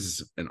that it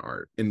is an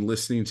art. And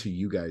listening to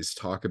you guys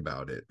talk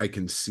about it, I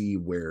can see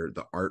where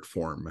the art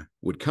form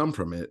would come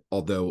from it,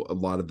 although a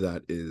lot of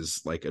that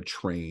is like a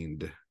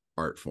trained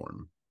art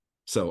form.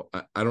 So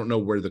I don't know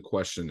where the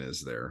question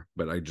is there,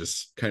 but I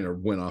just kind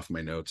of went off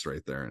my notes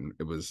right there, and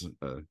it was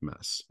a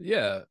mess.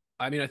 Yeah.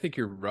 I mean, I think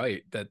you're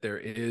right that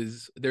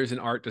there's an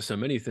art to so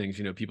many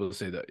things. People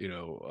say that,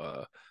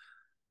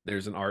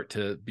 there's an art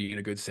to being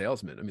a good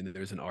salesman. I mean,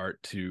 there's an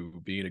art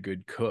to being a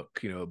good cook,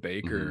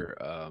 baker,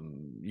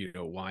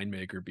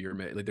 winemaker, beer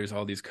maker. Like, there's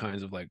all these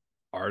kinds of like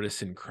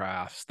artisan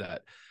crafts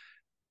that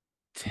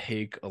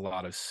take a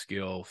lot of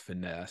skill,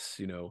 finesse,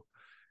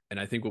 and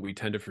I think what we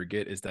tend to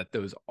forget is that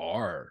those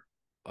are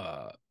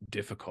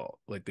difficult.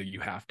 Like, that you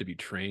have to be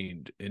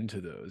trained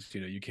into those.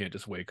 You can't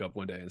just wake up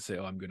one day and say,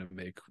 oh, I'm going to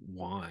make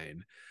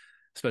wine.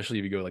 Especially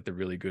if you go like the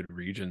really good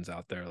regions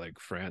out there like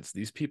France.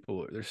 These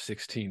people, they're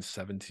 16,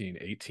 17,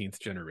 18th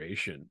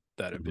generation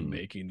that have been Mm-hmm.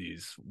 making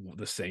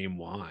the same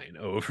wine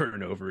over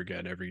and over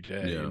again every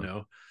day,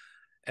 Yeah.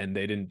 and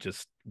they didn't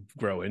just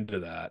grow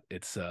into that.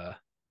 It's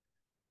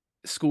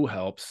school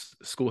helps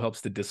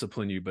to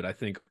discipline you, but I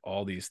think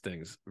all these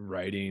things,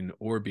 writing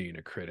or being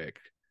a critic,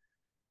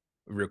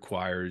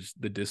 requires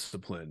the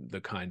discipline,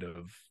 the kind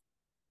of,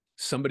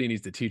 somebody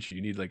needs to teach you.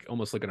 You need like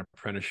almost like an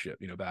apprenticeship.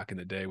 Back in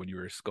the day when you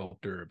were a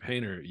sculptor or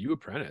painter, you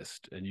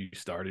apprenticed, and you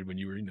started when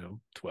you were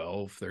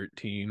 12,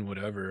 13,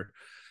 whatever,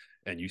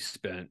 and you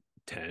spent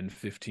 10,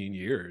 15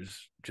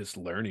 years just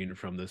learning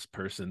from this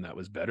person that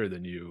was better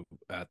than you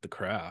at the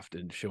craft,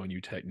 and showing you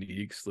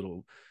techniques,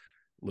 little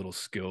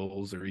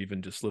skills, or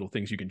even just little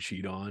things you can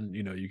cheat on.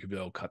 You could be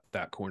able to cut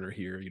that corner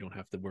here, you don't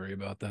have to worry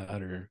about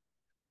that. Or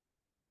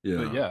But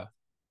Yeah. yeah.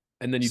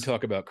 And then you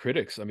talk about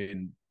critics. I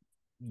mean,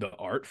 the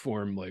art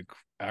form, like,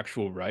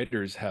 actual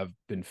writers have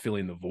been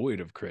filling the void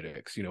of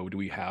critics. Do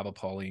we have a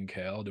Pauline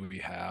Kale? Do we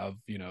have,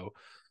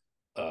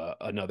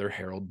 another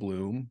Harold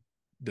Bloom?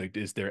 Like,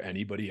 is there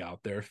anybody out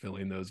there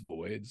filling those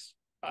voids?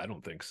 I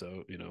don't think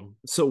so.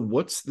 So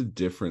what's the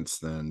difference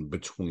then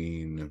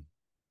between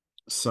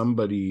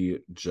somebody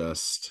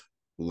just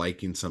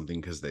liking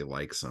something because they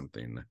like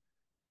something,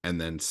 and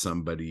then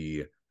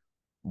somebody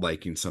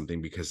liking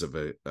something because of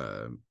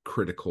a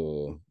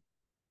critical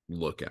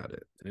look at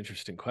it? An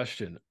interesting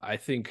question. I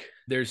think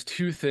there's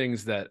two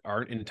things that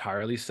aren't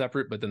entirely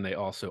separate, but then they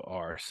also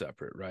are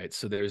separate, right?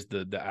 So there's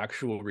the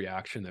actual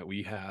reaction that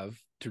we have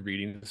to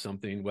reading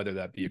something, whether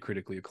that be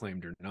critically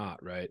acclaimed or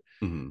not, right?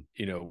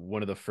 Mm-hmm.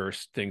 One of the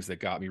first things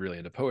that got me really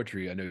into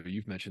poetry, I know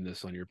you've mentioned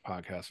this on your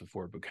podcast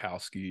before,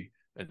 Bukowski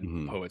and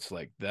Mm-hmm. poets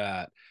like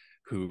that,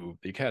 who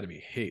the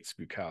Academy hates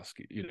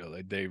Bukowski.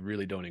 Like, they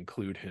really don't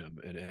include him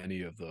in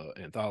any of the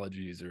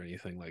anthologies or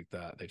anything like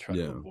that. They try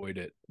to Yeah. avoid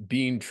it.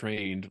 Being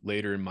trained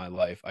later in my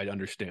life, I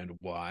understand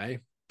why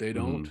they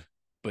don't. Mm-hmm.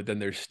 But then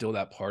there's still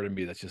that part of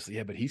me that's just,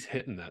 yeah, but he's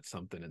hitting that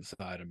something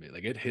inside of me.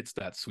 Like, it hits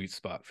that sweet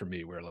spot for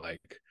me where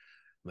like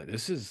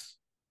this is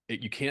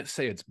it. You can't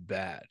say it's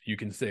bad. You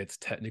can say it's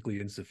technically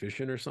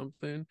insufficient or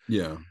something.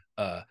 Yeah.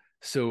 uh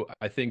So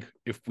I think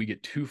if we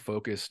get too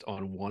focused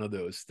on one of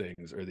those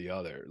things or the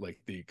other, like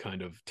the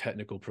kind of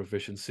technical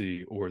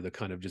proficiency or the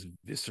kind of just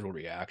visceral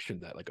reaction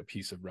that like a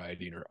piece of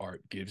writing or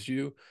art gives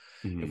you,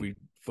 if Mm-hmm. we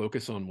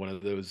focus on one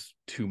of those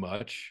too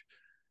much,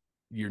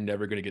 you're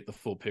never going to get the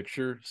full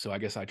picture. So I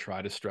guess I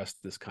try to stress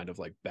this kind of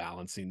like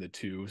balancing the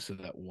two so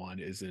that one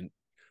isn't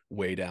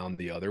way down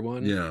the other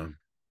one. Yeah.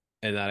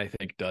 And that I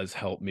think does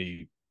help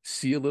me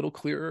see a little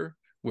clearer.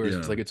 Whereas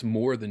Yeah. like it's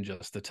more than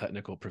just the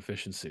technical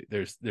proficiency.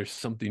 There's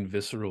something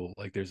visceral,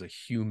 like there's a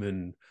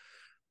human,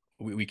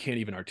 we can't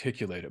even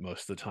articulate it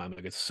most of the time.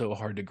 Like it's so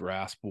hard to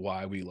grasp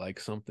why we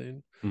like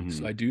something. Mm-hmm.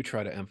 So I do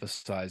try to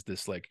emphasize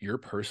this, like your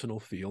personal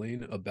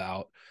feeling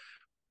about,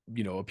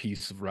 a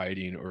piece of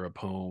writing or a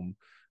poem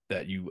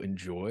that you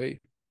enjoy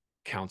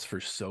counts for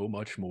so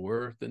much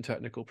more than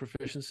technical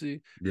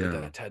proficiency, but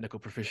Yeah. that technical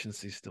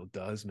proficiency still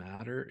does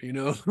matter,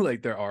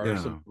 like there are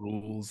some Yeah.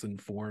 rules and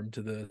form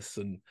to this.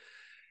 And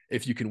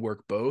if you can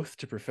work both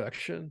to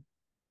perfection,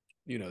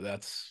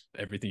 that's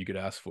everything you could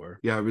ask for.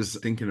 Yeah, I was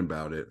thinking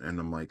about it and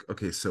I'm like,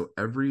 okay, so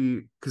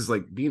because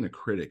like being a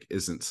critic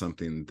isn't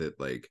something that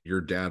like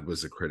your dad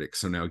was a critic,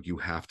 so now you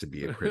have to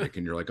be a critic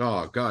and you're like,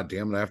 oh, God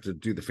damn it, I have to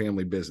do the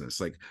family business.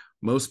 Like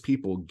most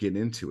people get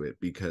into it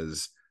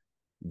because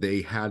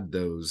they had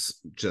those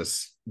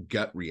just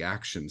gut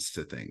reactions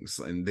to things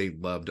and they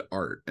loved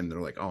art and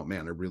they're like, oh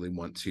man, I really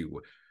want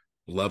to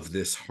love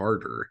this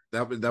harder.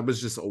 That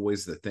was just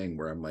always the thing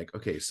where I'm like,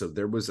 okay, so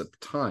there was a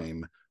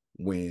time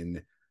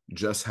when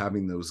just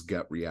having those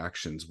gut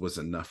reactions was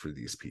enough for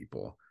these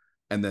people.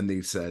 And then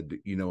they said,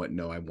 you know what?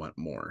 No, I want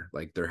more.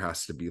 Like there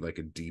has to be like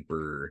a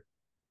deeper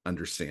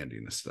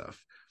understanding of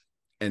stuff.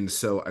 And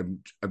so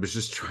I was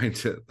just trying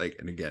to like,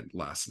 and again,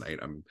 last night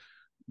I'm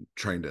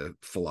trying to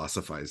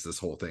philosophize this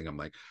whole thing. I'm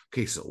like,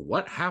 okay, so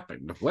what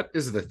happened? What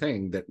is the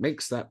thing that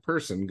makes that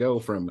person go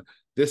from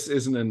this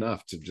isn't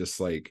enough to just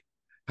like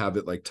have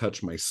it like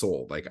touch my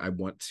soul? Like I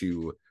want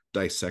to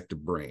dissect a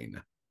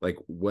brain. Like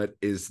what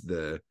is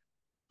the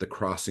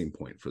crossing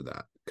point for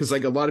that? Because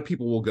like a lot of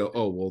people will go,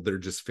 oh, well, they're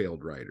just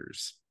failed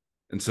writers.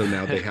 And so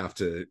now they have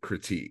to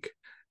critique.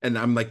 And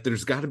I'm like,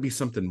 there's got to be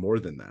something more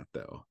than that,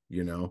 though,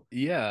 you know?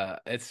 Yeah,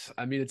 it's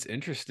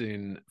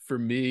interesting for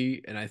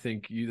me, and I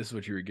think this is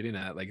what you were getting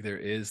at. Like there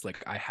is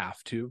like I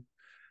have to.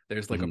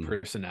 There's like a Mm-hmm.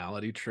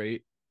 personality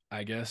trait,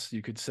 I guess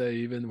you could say,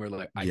 even where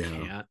like I Yeah.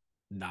 can't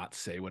not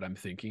say what I'm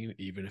thinking,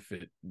 even if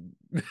it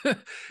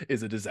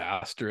is a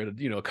disaster at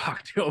a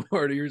cocktail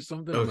party or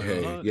something. I'm like,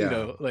 Okay.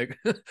 Yeah. like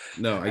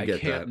No, I I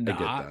get can't that. I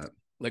get not. that.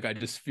 Like I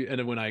just feel, and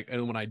then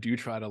when I do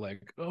try to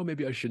like, oh,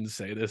 maybe I shouldn't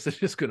say this, it's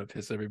just gonna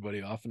piss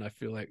everybody off, and I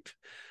feel like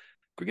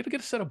we're gonna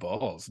get a set of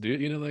balls, dude.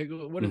 Like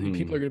what are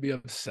people are Mm-hmm. gonna be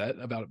upset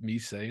about me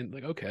saying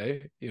like,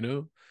 okay,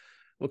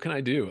 what can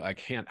I do? I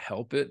can't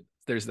help it.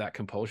 There's that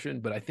compulsion,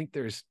 but I think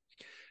do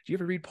you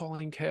ever read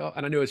Pauline Kale?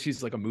 And I know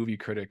she's like a movie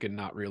critic and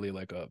not really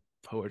like a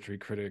poetry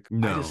critic.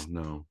 No,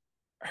 no.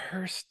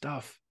 Her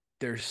stuff,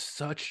 there's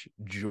such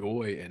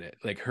joy in it.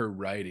 Like her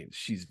writing,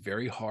 she's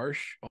very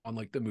harsh on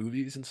like the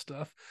movies and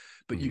stuff,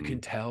 but you Mm-hmm.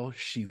 can tell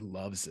she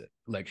loves it.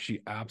 Like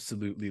she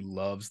absolutely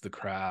loves the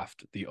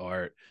craft, the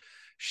art.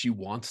 She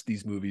wants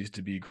these movies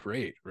to be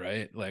great,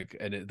 right? Like,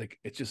 and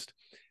it's just,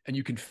 and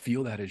you can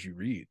feel that as you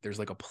read. There's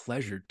like a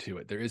pleasure to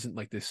it. There isn't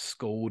like this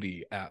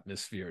scoldy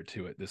atmosphere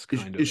to it. This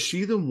kind Is of,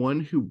 she the one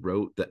who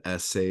wrote the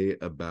essay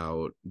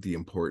about the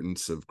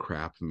importance of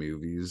crap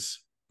movies?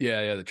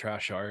 yeah, the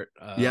trash art.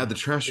 Yeah, the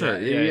trash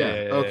art. Yeah, Yeah, yeah, yeah, yeah.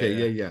 yeah, yeah, Okay, yeah.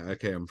 yeah, yeah.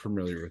 Okay, I'm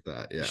familiar with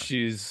that. Yeah.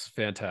 She's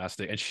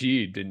fantastic, and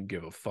she didn't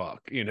give a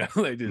fuck,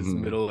 like this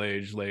Mm-hmm.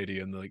 middle-aged lady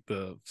in like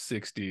the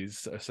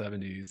 60s,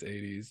 70s,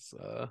 80s.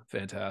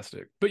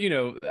 Fantastic. But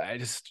I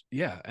just,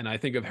 yeah, and I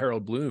think of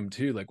Harold Bloom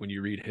too, like when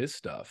you read his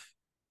stuff,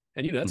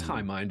 and that's Mm-hmm.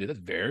 high-minded, that's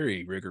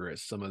very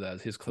rigorous. Some of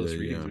that, his Yeah, close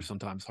readings yeah. are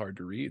sometimes hard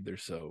to read, they're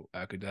so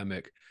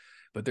academic,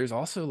 but there's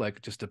also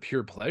like just a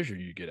pure pleasure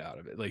you get out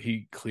of it. Like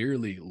he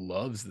clearly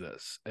loves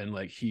this, and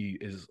like he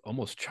is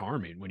almost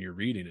charming when you're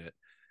reading it.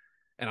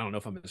 And I don't know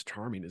if I'm as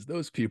charming as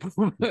those people,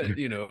 but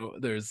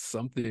there's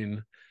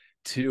something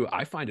to,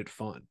 I find it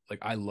fun. Like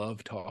I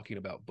love talking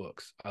about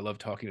books. I love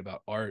talking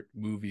about art,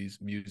 movies,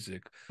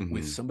 music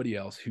with Mm-hmm. somebody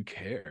else who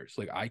cares.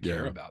 Like I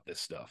care Yeah. about this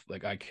stuff.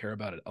 Like I care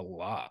about it a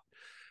lot.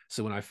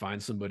 So when I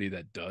find somebody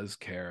that does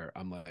care,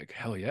 I'm like,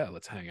 hell yeah,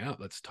 let's hang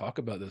out. Let's talk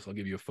about this. I'll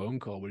give you a phone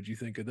call. What did you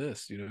think of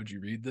this? Did you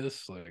read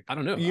this? Like, I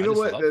don't know. You I know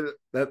just what? love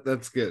it.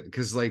 That's good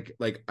because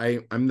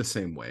I'm the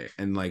same way,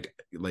 and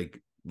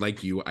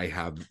like you, I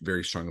have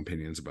very strong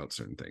opinions about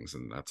certain things,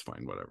 and that's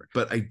fine, whatever.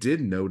 But I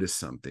did notice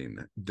something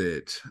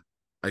that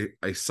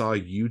I saw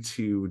you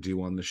two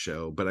do on the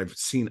show, but I've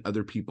seen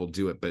other people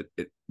do it, but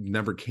it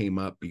never came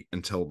up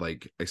until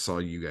like I saw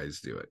you guys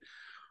do it,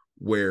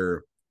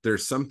 where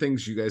there's some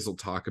things you guys will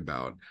talk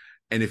about,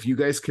 and if you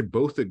guys could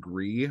both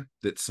agree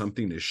that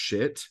something is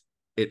shit,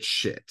 it's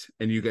shit,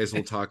 and you guys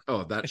will talk,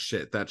 oh, that's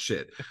shit.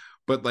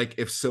 But like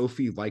if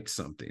Sophie liked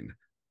something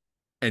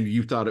and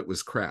you thought it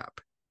was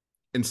crap,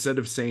 instead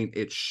of saying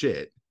it's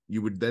shit,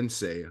 you would then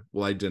say,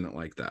 well, I didn't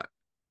like that.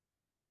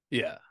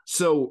 Yeah.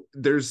 So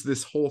there's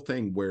this whole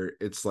thing where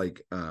it's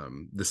like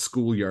the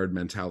schoolyard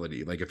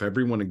mentality. Like if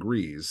everyone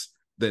agrees,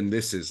 then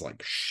this is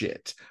like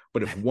shit.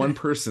 But if one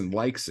person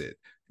likes it,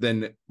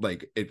 then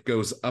like it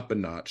goes up a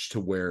notch to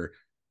where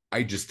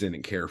I just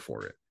didn't care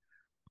for it.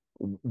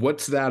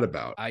 What's that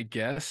about? I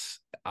guess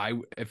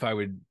if I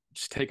would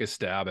just take a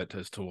stab at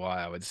as to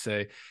why, I would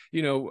say,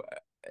 you know,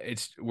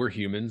 we're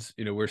humans,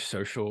 you know, we're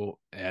social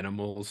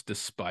animals,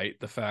 despite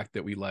the fact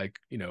that we like,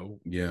 you know,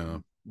 Yeah.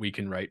 we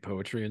can write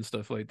poetry and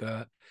stuff like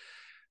that.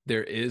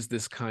 There is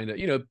this kind of,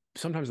 you know,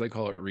 sometimes they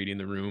call it reading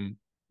the room,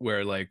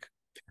 where like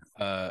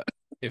uh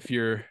if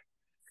you're,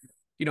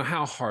 you know,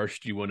 how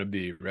harsh do you want to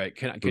be, right?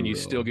 For can you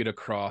still real. get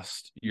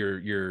across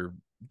your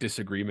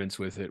disagreements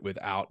with it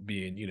without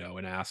being, you know,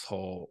 an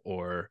asshole,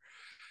 or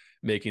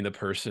making the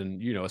person,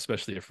 you know,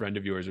 especially a friend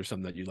of yours or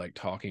something that you like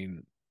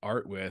talking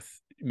art with,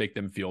 make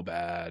them feel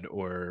bad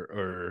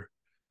or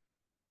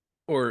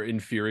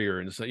inferior,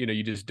 and so, you know,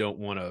 you just don't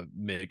want to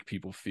make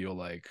people feel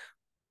like,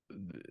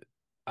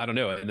 I don't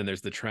know. And then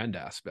there's the trend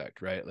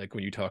aspect, right? Like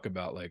when you talk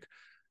about like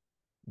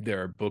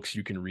there are books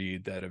you can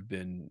read that have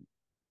been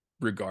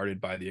regarded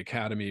by the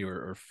academy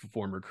or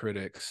former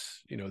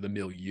critics, you know, the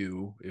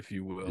milieu, if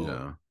you will,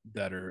 Yeah.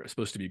 that are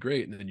supposed to be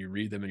great, and then you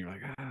read them and you're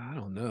like, I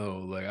don't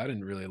know, like I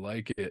didn't really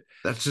like it.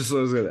 That's just what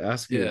I was going to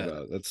ask you Yeah,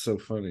 about. That's so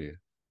funny.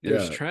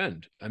 there's Yeah.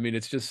 trend. I mean,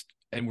 it's just,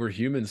 and we're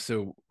humans,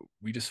 so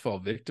we just fall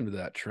victim to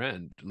that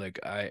trend. Like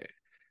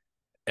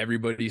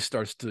everybody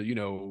starts to, you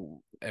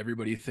know,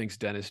 everybody thinks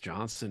Dennis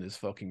Johnson is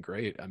fucking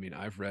great. I mean,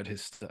 I've read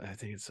his stuff. I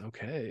think it's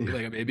okay.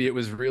 Like maybe it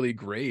was really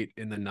great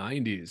in the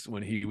 90s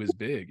when he was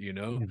big, you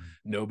know.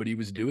 Nobody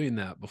was doing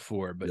that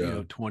before, but you Yeah.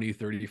 know, 20,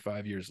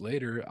 35 years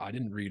later, I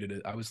didn't read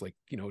it. I was like,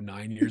 you know,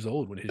 9 years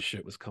old when his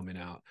shit was coming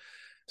out.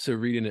 So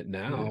reading it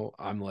now,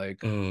 I'm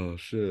like, Oh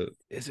shit.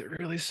 is it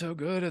really so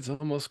good? It's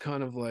almost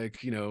kind of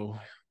like, you know,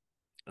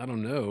 I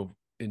don't know,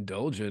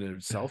 indulgent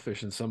and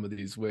selfish in some of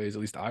these ways.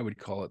 At least I would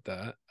call it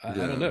that. I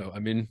don't Yeah. know. I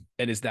mean,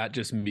 and is that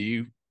just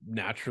me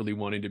naturally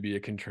wanting to be a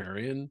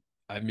contrarian?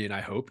 I mean,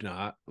 I hope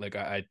not. Like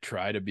I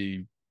try to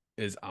be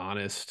as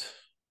honest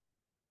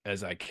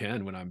as I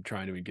can when I'm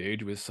trying to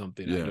engage with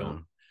something. I don't,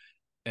 Yeah.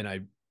 and I,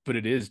 but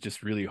it is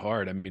just really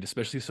hard. I mean,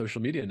 especially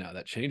social media now,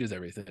 that changes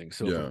everything.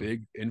 So if a Yeah.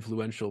 big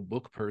influential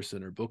book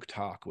person or book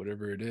talk,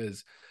 whatever it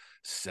is,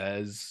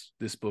 says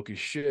this book is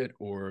shit,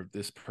 or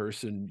this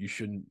person, you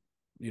shouldn't,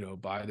 you know,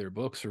 buy their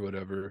books or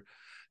whatever,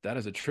 that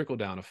has a trickle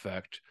down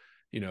effect,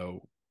 you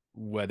know,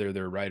 whether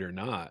they're right or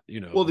not,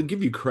 you Well, to know.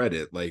 give you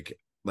credit, like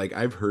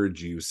I've heard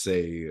you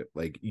say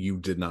like you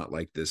did not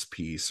like this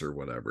piece or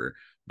whatever,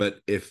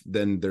 but if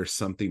then there's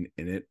something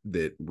in it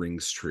that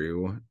rings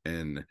true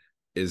and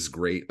is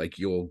great, like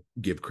you'll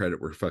give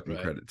credit where fucking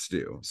Right. credit's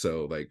due.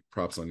 So like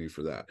props on you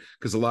for that.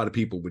 Because a lot of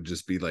people would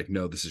just be like,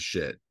 no, this is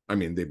shit. I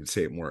mean, they would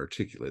say it more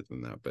articulate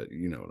than that, but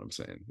you know what I'm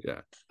saying.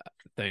 Yeah.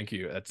 Thank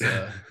you. That's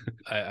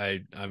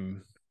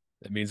I'm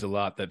it means a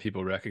lot that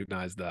people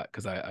recognize that,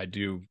 because I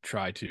do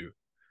try to.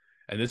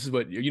 And this is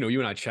what, you know, you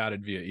and I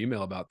chatted via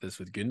email about this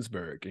with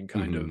Ginsberg, and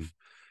kind Hmm. of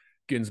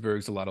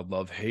Ginsberg's a lot of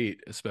love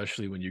hate,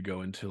 especially when you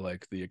go into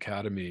like the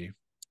academy.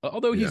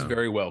 Although he's Yeah.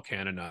 very well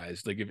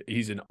canonized, like if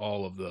he's in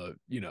all of the,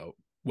 you know,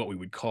 what we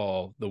would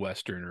call the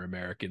Western or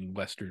American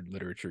Western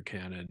literature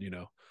canon, you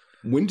know.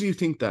 When do you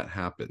think that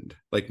happened?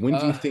 Like, when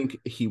do you Uh, think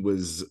he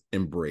was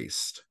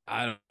embraced?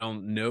 I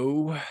don't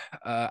know.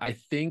 I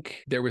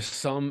think there was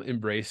some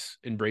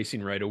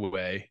embracing right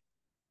away,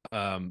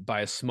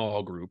 by a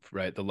small group,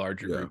 right? The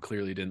larger Yeah. group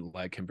clearly didn't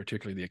like him,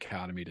 particularly the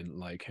academy didn't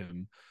like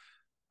him.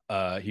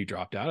 He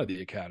dropped out of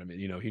the academy.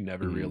 You know, he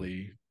never Hmm.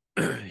 really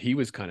he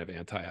was kind of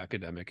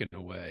anti-academic in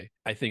a way.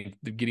 I think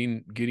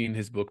getting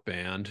his book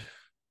banned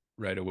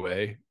right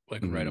away,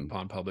 like right Hmm.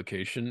 upon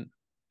publication,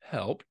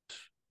 helped.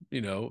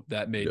 You know,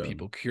 that made Yeah.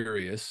 people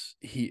curious.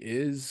 He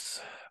is,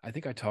 I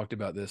think I talked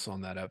about this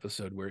on that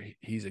episode where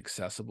he's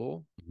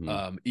accessible,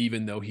 Hmm.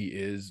 even though he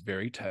is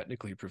very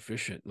technically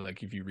proficient.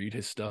 Like if you read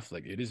his stuff,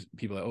 like it is,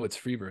 people are like, oh, it's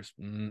free verse.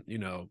 You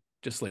know,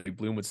 just like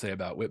Bloom would say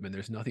about Whitman,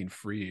 there's nothing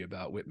free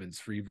about Whitman's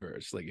free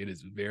verse. Like it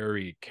is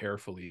very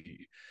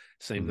carefully,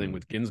 same thing Hmm.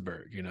 with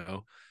Ginsberg, you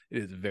know, it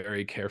is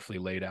very carefully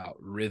laid out,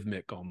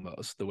 rhythmic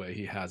almost, the way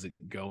he has it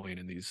going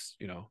in these,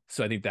 you know.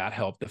 So I think that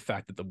helped. The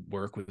fact that the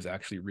work was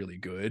actually really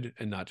good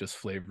and not just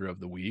flavor of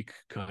the week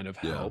kind of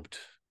Yeah. helped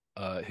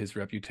his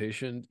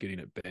reputation, getting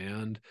it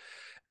banned.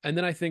 And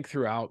then I think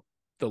throughout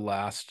the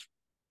last,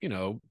 you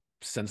know,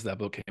 since that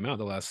book came out,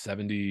 the last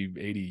 70,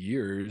 80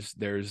 years,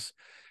 there's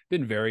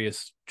been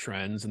various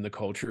trends in the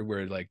culture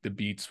where like the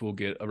beats will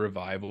get a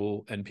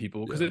revival, and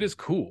people, because Yeah. it is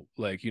cool,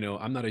 like, you know,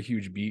 I'm not a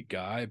huge beat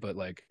guy, but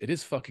like it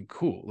is fucking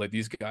cool. Like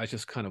these guys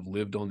just kind of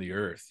lived on the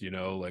earth, you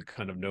know, like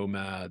kind of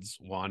nomads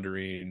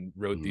wandering,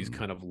 wrote these Hmm.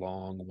 kind of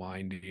long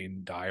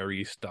winding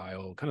diary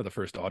style, kind of the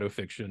first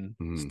autofiction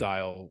Hmm.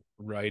 style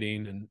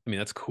writing. And I mean,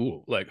 that's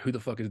cool. Like who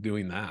the fuck is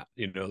doing that,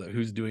 you know, like,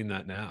 who's doing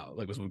that now?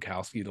 Like was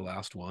Bukowski the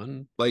last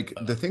one? Like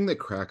the thing that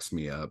cracks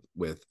me up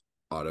with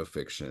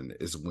autofiction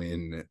is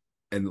when,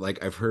 and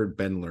like I've heard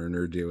Ben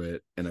Lerner do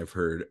it, and I've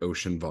heard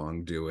Ocean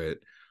Vong do it,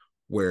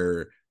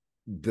 where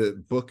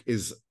the book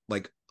is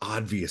like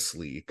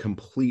obviously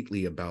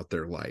completely about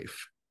their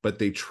life, but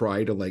they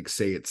try to like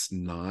say it's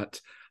not.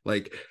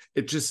 Like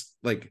it just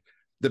like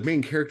the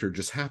main character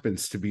just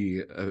happens to be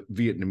a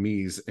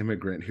Vietnamese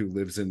immigrant who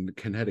lives in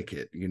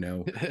Connecticut, you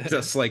know,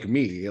 just like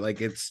me.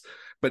 Like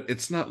but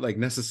it's not like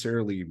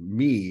necessarily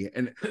me.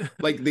 And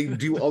like they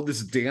do all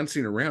this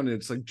dancing around, and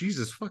it's like,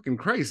 Jesus fucking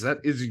Christ, that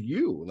is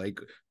you. Like,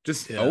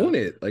 just own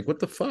it. Like, what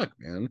the fuck,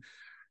 man?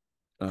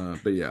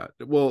 But yeah,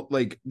 well,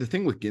 like the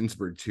thing with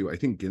Ginsberg too, I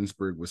think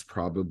Ginsberg was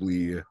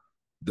probably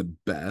the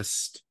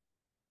best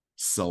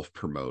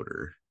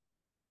self-promoter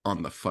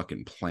on the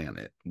fucking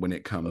planet when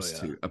it comes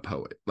to a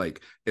poet.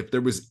 Like if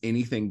there was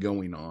anything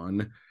going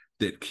on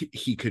that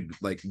he could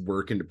like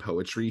work into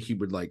poetry, he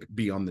would like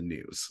be on the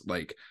news.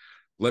 Like,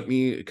 let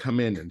me come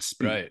in and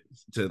speak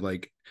to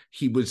like,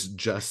 he was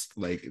just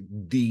like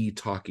the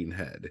talking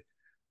head.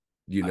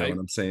 You know what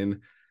I'm saying?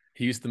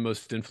 He's the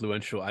most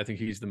influential. I think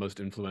he's the most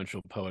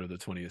influential poet of the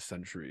 20th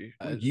century.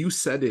 You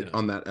said it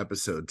on that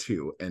episode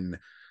too. And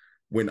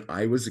when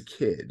I was a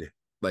kid,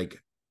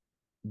 like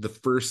the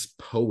first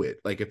poet,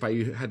 like if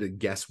I had to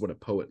guess what a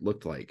poet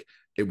looked like,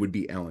 it would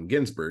be Allen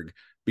Ginsberg,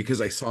 because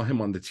I saw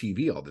him on the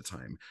TV all the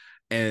time.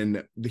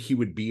 And he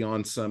would be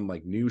on some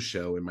like news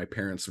show, and my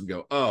parents would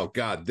go, "Oh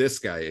God, this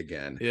guy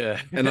again." Yeah.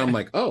 And I'm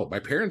like, "Oh, my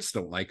parents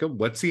don't like him.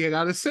 What's he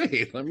got to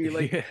say? Let me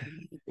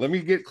let me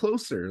get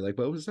closer." Like,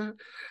 what was that?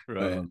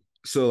 Right.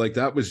 So like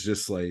that was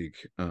just like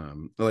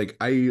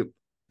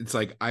it's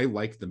like I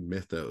like the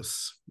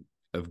mythos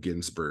of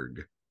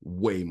Ginsberg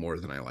way more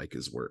than I like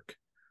his work.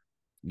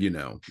 You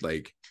know,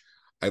 like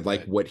I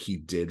like what he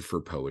did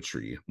for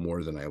poetry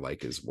more than I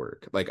like his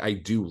work. Like I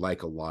do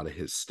like a lot of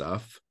his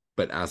stuff,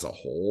 but as a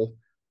whole,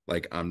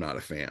 like I'm not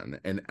a fan.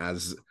 And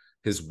as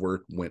his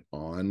work went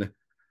on,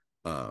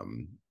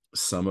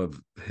 some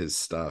of his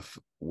stuff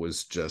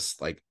was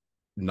just like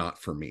not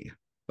for me.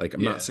 Like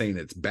I'm not saying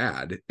it's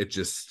bad. It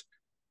just,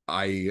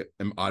 I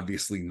am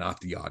obviously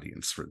not the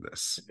audience for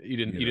this. You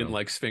didn't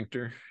like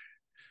Sphincter,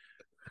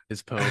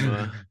 his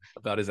poem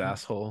about his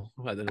asshole.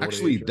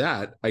 Actually,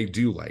 that I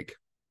do like.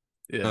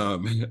 Yeah.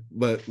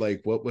 But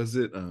like, what was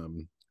it?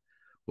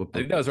 I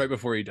think that was right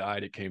before he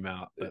died. It came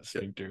out, that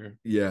Sphincter.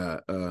 Yeah.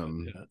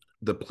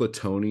 The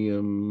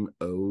Plutonium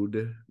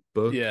Ode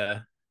book. Yeah.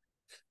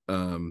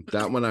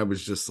 That one I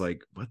was just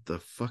like, what the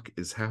fuck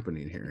is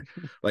happening here?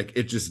 Like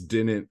it just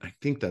didn't. I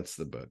think that's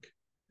the book.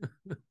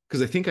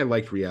 Because I think I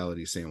liked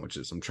Reality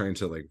Sandwiches. I'm trying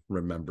to like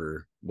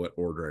remember what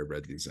order I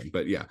read these in.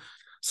 But yeah,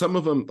 some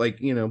of them,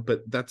 like, you know,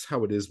 but that's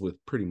how it is with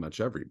pretty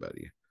much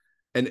everybody.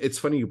 And it's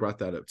funny you brought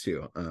that up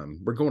too.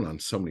 We're going on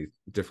so many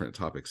different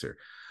topics here.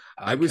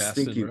 I was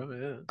thinking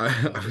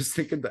I was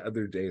thinking the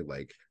other day,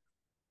 like,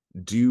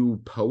 do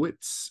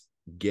poets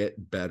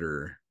get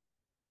better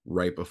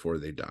right before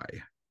they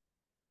die?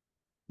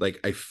 Like,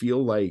 I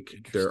feel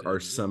like there are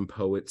some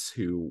poets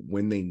who,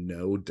 when they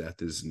know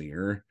death is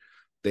near,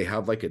 they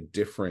have like a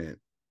different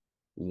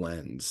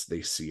lens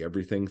they see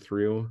everything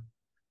through.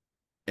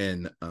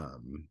 And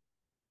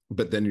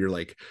but then you're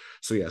like,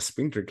 so yeah,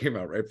 Sphincter came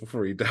out right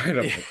before he died.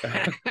 I'm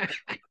like,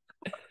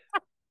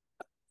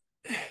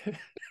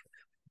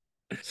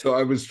 so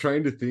I was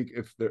trying to think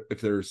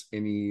if there's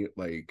any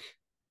like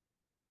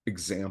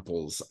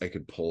examples I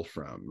could pull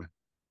from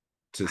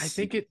to I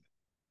think it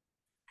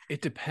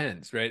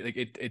depends, right? Like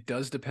it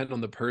does depend on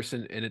the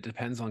person, and it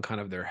depends on kind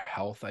of their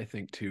health, I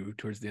think, too,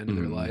 towards the end of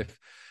their life.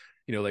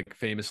 You know, like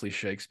famously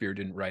Shakespeare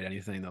didn't write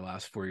anything the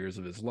last 4 years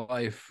of his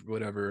life,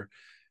 whatever.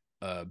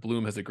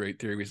 Bloom has a great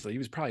theory. He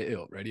was probably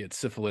ill, right? He had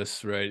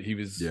syphilis, right? He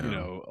was, you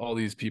know, all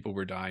these people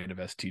were dying of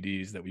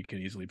STDs that we can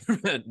easily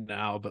prevent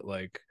now. But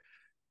like,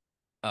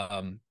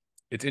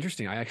 it's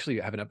interesting. I actually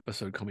have an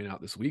episode coming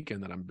out this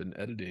weekend that I've been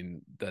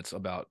editing that's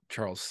about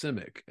Charles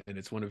Simic, and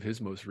it's one of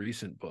his most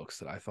recent books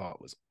that I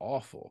thought was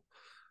awful.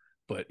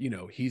 But you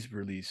know, he's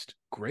released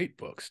great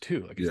books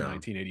too. Like his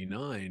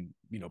 1989,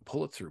 you know,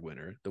 Pulitzer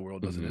winner, "The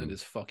World Doesn't End,"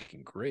 is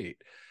fucking great.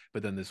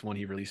 But then this one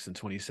he released in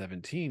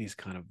 2017, he's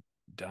kind of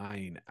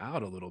dying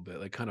out a little bit,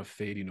 like kind of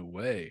fading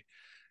away.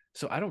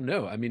 So I don't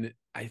know. I mean,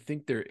 I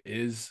think there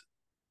is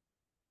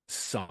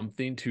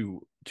something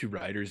to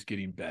writers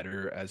getting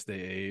better as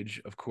they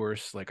age. Of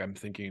course, like I'm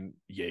thinking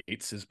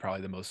Yeats is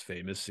probably the most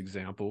famous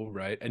example,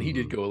 right? And he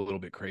did go a little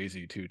bit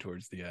crazy too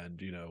towards the end,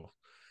 you know.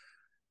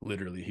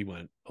 Literally he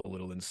went a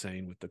little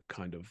insane with the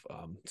kind of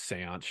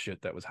seance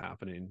shit that was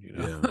happening, you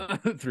know,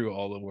 through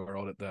all the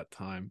world at that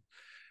time,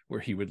 where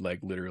he would like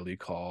literally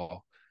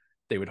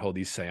they would hold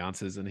these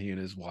seances, and he and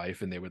his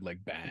wife, and they would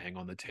like bang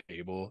on the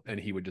table, and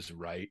he would just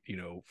write, you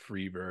know,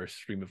 free verse,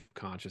 stream of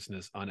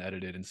consciousness,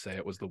 unedited, and say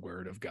it was the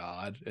word of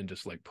God, and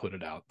just like put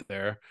it out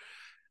there.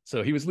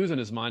 So he was losing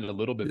his mind a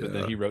little bit, but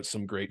then he wrote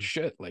some great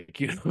shit, like,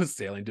 you know,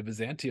 Sailing to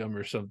Byzantium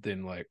or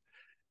something like,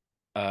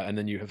 and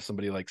then you have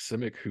somebody like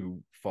Simic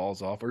who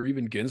falls off, or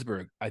even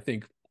Ginsberg. I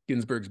think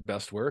Ginsberg's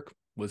best work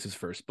was his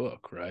first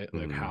book, right?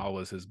 Like How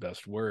was his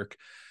best work.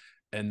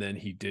 And then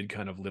he did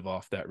kind of live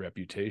off that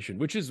reputation,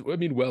 which is, I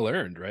mean, well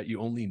earned, right?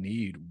 You only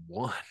need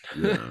one.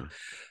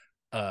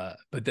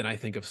 But then I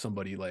think of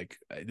somebody like,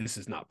 this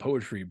is not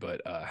poetry,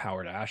 but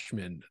Howard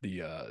Ashman, the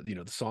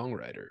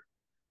songwriter.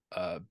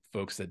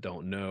 Folks that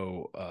don't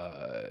know,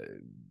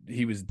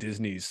 he was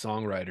Disney's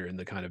songwriter in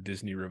the kind of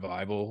Disney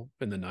revival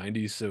in the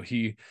 90s. So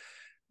he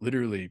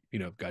literally,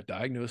 got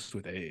diagnosed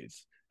with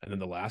AIDS. And then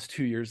the last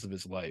 2 years of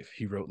his life,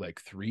 he wrote like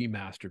three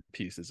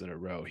masterpieces in a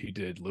row. He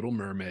did Little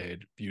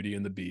Mermaid, Beauty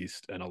and the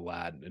Beast, and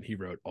Aladdin. And he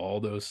wrote all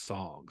those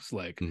songs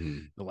like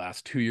the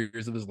last 2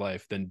 years of his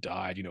life, then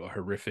died, a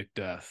horrific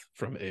death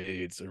from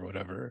AIDS or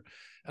whatever.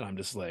 And I'm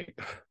just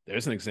like,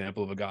 there's an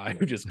example of a guy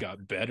who just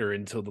got better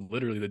until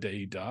literally the day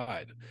he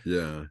died.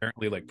 Yeah.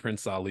 Apparently, like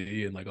Prince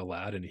Ali and like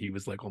Aladdin, he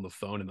was like on the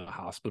phone in the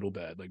hospital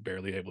bed, like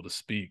barely able to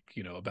speak,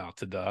 about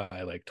to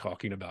die, like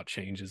talking about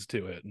changes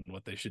to it and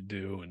what they should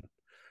do. And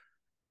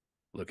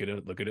look at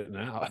it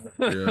now.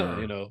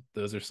 Yeah.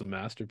 Those are some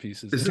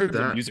masterpieces in Isn't terms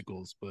of that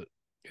musicals, but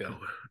yeah.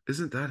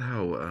 isn't that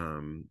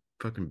how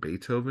fucking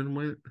Beethoven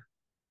went?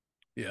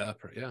 Yeah,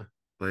 yeah.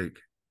 Like,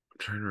 I'm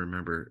trying to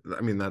remember.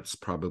 I mean, that's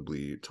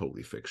probably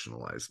totally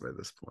fictionalized by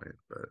this point,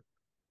 but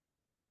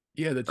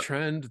Yeah, the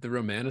trend, the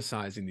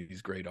romanticizing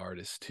these great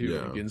artists too,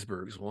 and yeah.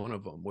 Ginsberg's one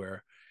of them,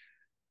 where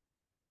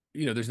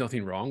there's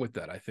nothing wrong with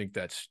that. I think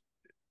that's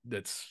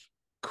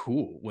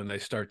cool when they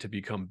start to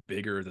become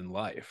bigger than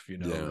life,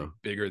 Yeah. like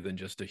bigger than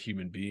just a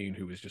human being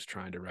who was just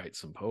trying to write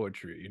some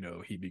poetry.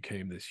 He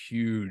became this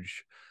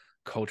huge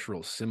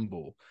cultural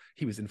symbol.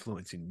 He was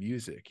influencing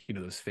music,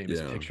 those famous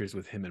Yeah. pictures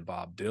with him and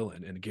Bob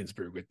Dylan, and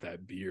Ginsberg with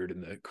that beard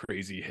and the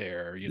crazy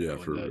hair, Yeah,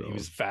 for and he real.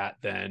 was fat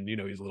then,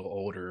 he's a little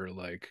older,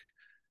 like,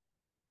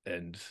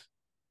 and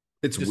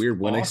It's just weird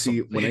when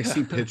awesome. I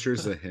see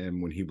pictures of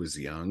him when he was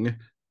young.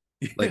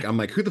 Like, Yeah. I'm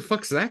like, who the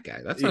fuck's that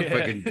guy? That's not Yeah.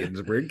 fucking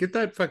Ginsberg. Get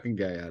that fucking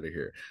guy out of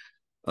here.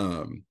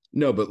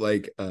 No, but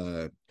like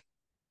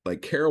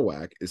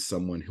Kerouac is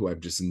someone who I've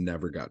just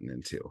never gotten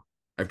into.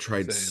 I've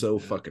tried Same. so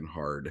Yeah. fucking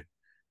hard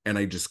and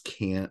I just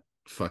can't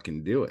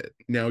fucking do it.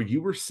 Now,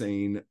 you were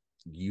saying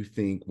you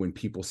think when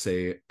people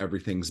say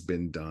everything's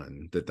been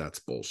done, that's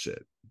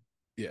bullshit.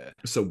 Yeah.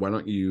 So why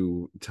don't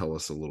you tell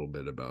us a little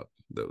bit about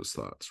those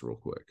thoughts real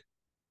quick?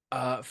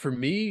 For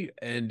me,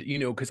 and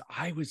because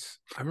I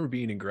remember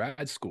being in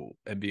grad school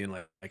and being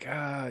like,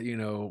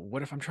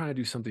 what if I'm trying to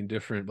do something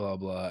different, blah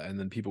blah, and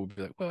then people would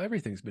be like, well,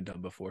 everything's been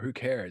done before, who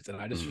cares? And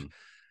Mhm.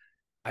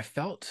 I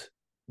felt,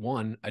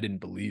 one, I didn't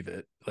believe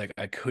it, like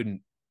I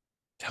couldn't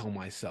tell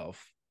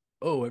myself,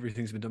 oh,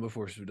 everything's been done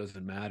before, so it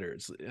doesn't matter.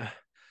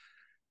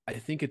 I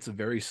think it's a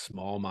very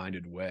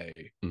small-minded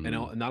way. And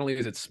Mhm. not only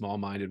is it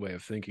small-minded way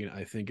of thinking,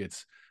 I think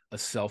it's a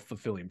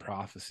self-fulfilling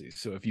prophecy.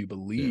 So if you Yeah.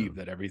 believe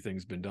that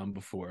everything's been done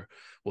before,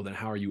 well, then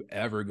how are you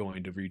ever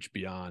going to reach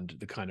beyond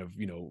the kind of,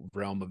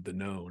 realm of the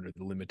known or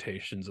the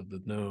limitations of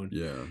the known?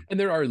 Yeah. And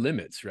there are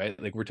limits, right?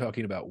 Like we're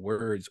talking about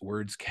words.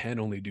 Words can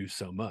only do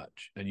so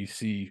much. And you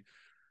see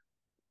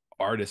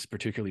artists,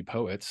 particularly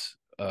poets,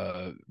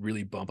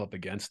 really bump up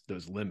against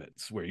those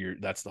limits where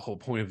that's the whole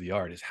point of the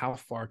art, is how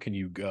far can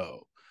you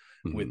go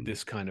with Mhm.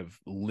 this kind of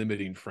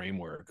limiting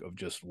framework of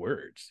just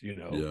words.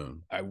 Yeah.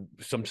 I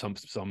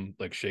some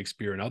like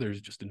Shakespeare and others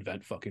just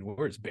invent fucking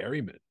words,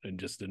 Berryman, and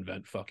just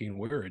invent fucking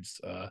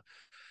words,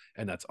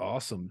 and that's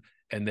awesome.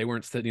 And they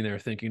weren't sitting there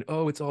thinking,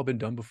 oh, it's all been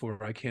done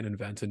before, I can't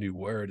invent a new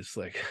word. It's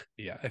like,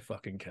 yeah, I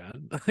fucking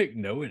can. Like,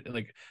 no,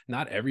 like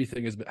not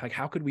everything is like,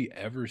 how could we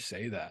ever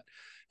say that?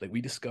 Like, we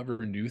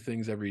discover new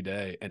things every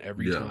day, and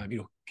every Yeah. time,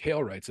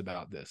 Kale writes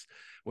about this,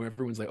 where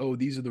everyone's like, oh,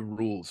 these are the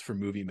rules for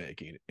movie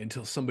making,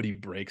 until somebody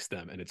breaks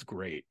them and it's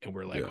great, and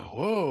we're like, Yeah.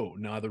 whoa,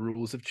 now the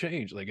rules have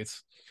changed. Like,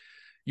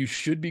 you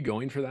should be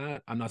going for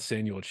that. I'm not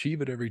saying you'll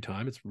achieve it every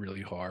time, it's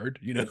really hard,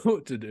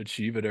 to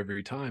achieve it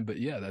every time, but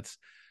yeah,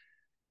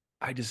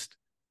 I just,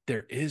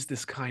 there is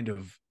this kind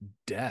of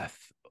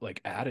death like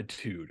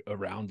attitude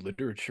around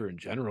literature in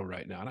general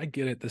right now. And I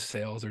get it, the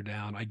sales are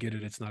down. I get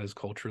it, it's not as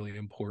culturally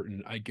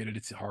important. I get it,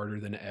 it's harder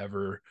than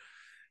ever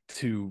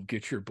to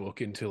get your book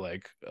into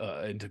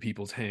into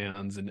people's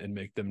hands and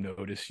make them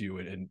notice you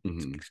and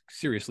Mhm.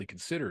 seriously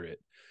consider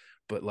it.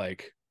 But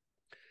like,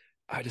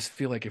 I just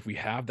feel like if we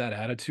have that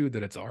attitude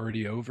that it's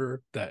already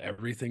over, that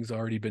everything's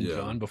already been Yeah.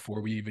 done before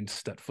we even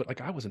step foot.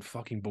 Like, I wasn't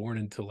fucking born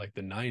until like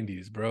the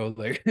 90s, bro.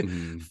 Like,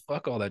 Mhm.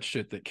 fuck all that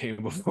shit that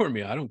came before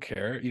me. I don't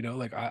care.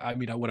 Like, I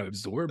mean, I want to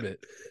absorb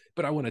it,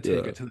 but I want to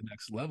take Yeah. it to the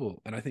next level.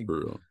 And I think For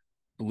real.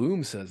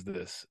 Bloom says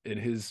this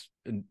in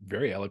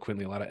very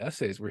eloquently, a lot of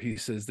essays, where he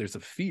says there's a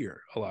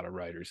fear a lot of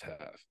writers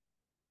have,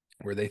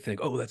 where they think,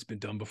 oh, that's been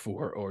done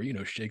before, or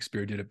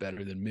Shakespeare did it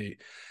better than me.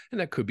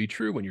 And that could be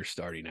true when you're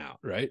starting out,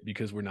 right?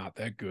 Because we're not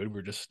that good,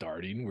 we're just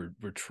starting,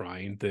 we're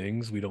trying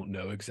things, we don't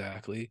know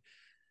exactly.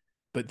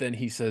 But then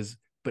he says,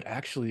 but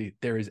actually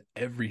there is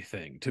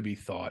everything to be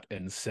thought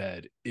and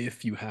said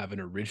if you have an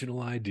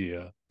original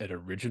idea, an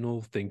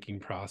original thinking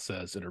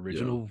process, an Yeah.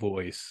 original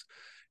voice.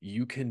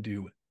 You can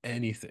do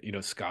anything.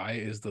 Sky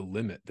is the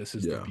limit. This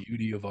is the Yeah.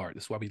 beauty of art.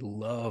 This is why we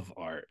love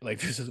art. Like,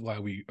 this is why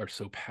we are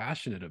so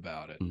passionate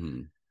about it.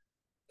 Mhm.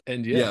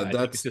 And yeah, Yeah, I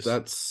think it's just,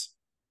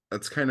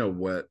 that's kind of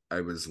what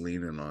I was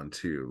leaning on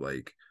too,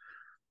 like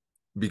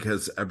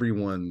because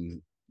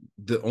everyone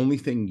the only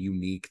thing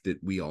unique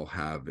that we all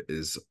have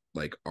is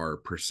like our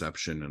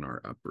perception and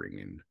our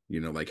upbringing,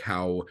 like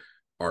how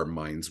our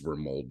minds were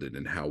molded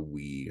and how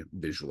we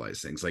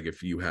visualize things. Like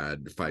if you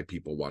had 5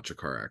 people watch a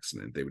car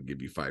accident, they would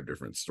give you 5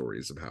 different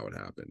stories of how it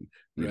happened.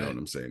 You know what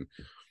I'm saying?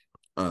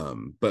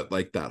 But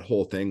like that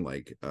whole thing,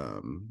 like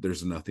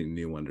there's nothing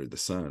new under the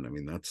sun. I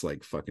mean, that's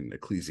like fucking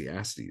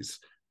Ecclesiastes.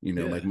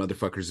 Like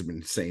motherfuckers have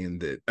been saying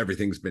that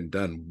everything's been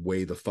done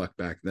way the fuck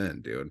back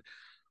then, dude.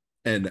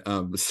 And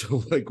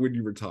so like when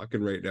you were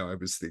talking right now, I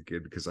was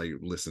thinking, because I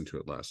listened to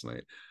it last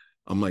night,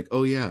 I'm like,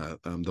 oh yeah,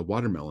 the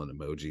watermelon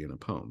emoji in a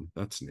poem,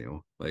 that's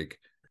new. Like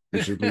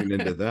we should lean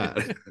into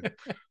that.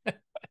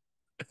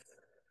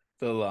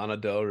 The Lana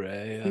Del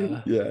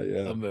Rey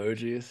Yeah.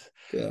 emojis.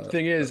 Yeah. The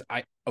thing is,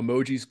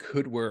 emojis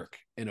could work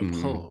in a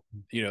Mhm. poem.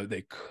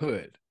 They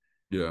could.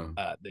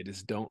 Yeah. They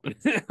just don't.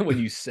 When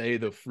you say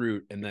the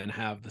fruit and then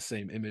have the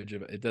same image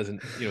of it, it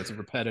doesn't. It's a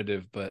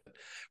repetitive, but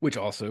which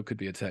also could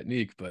be a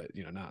technique, but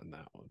not in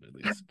that one at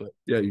least. But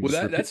yeah, you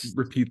well, just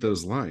repeat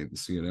those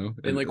lines,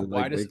 and like,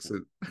 why makes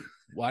it.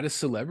 Why does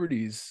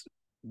celebrities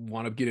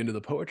want to get into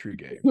the poetry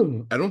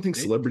game? I don't think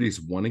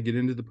celebrities want to get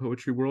into the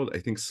poetry world. I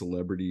think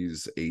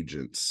celebrities,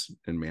 agents,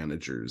 and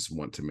managers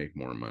want to make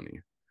more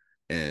money,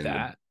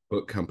 and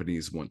book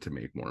companies want to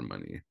make more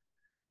money.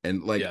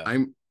 And like,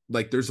 I'm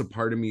like, there's a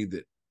part of me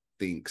that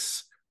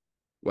thinks,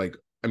 like,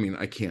 I mean,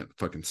 I can't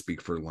fucking speak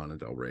for Lana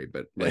Del Rey,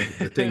 but like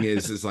the thing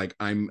is like,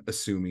 I'm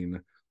assuming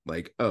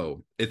like,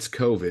 oh, it's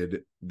COVID,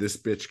 this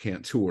bitch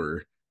can't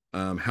tour.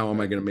 How am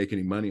I going to make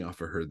any money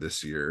off of her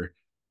this year?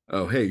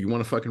 Oh, hey, you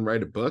want to fucking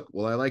write a book?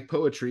 Well, I like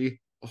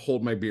poetry.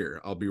 Hold my beer.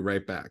 I'll be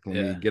right back. Let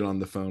me get on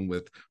the phone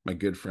with my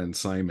good friend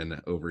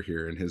Simon over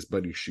here and his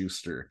buddy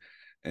Schuster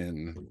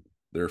and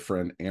their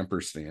friend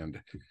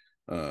Ampersand.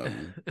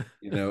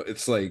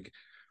 It's like,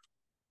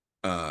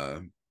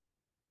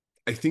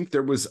 I think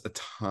there was a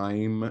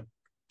time,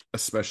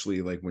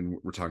 especially like when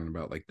we're talking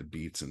about like the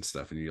beats and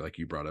stuff, and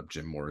you brought up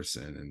Jim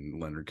Morrison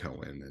and Leonard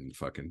Cohen and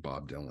fucking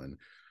Bob Dylan,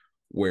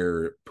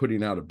 where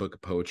putting out a book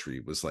of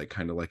poetry was like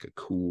kind of like a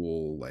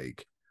cool,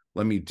 like,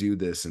 let me do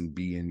this and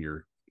be in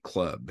your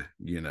club,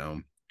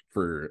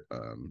 for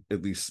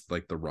at least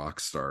like the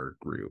rock star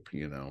group,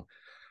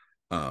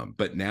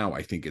 but now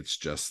I think it's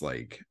just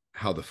like,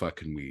 how the fuck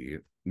can we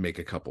make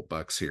a couple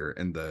bucks here?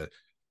 And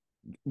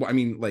I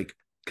mean, like,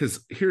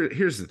 because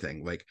here's the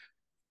thing, like,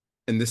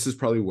 and this is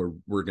probably where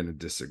we're going to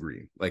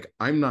disagree. Like,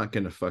 I'm not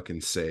going to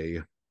fucking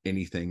say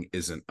anything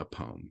isn't a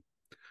poem,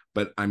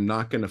 but I'm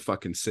not going to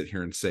fucking sit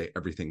here and say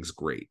everything's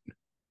great.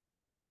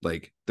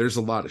 Like, there's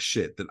a lot of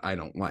shit that I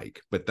don't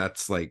like, but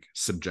that's like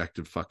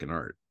subjective fucking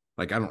art.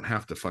 Like, I don't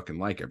have to fucking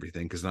like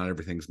everything because not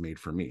everything's made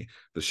for me.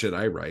 The shit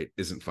I write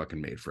isn't fucking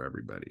made for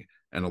everybody.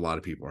 And a lot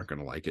of people aren't going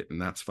to like it, and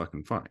that's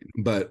fucking fine.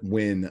 But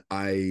when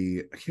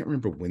I can't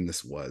remember when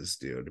this was,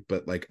 dude,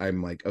 but like,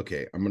 I'm like,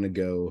 okay, I'm going to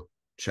go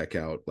check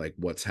out like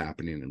what's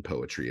happening in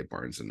poetry at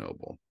Barnes and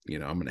Noble. I'm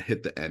going to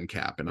hit the end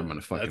cap and I'm going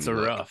to fucking That's a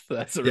rough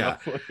one. Yeah.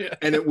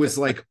 And it was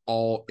like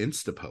all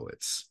Insta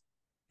poets.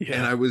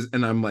 Yeah.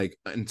 And I'm like,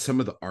 and some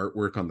of the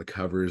artwork on the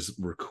covers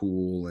were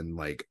cool. And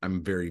like,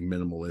 I'm very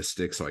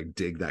minimalistic. So I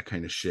dig that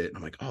kind of shit. And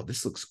I'm like, oh,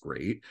 this looks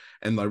great.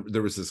 And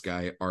there was this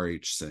guy,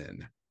 R.H.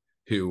 Sin,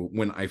 who,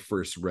 when I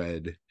first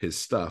read his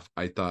stuff,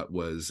 I thought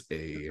was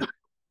a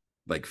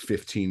like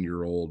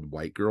 15-year-old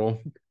white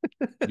girl,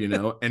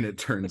 and it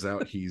turns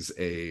out he's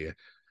a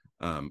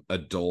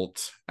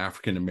adult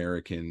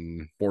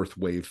African-American fourth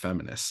wave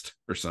feminist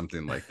or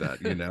something like that,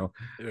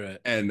 Right.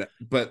 And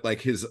but like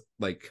his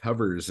like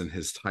covers and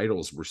his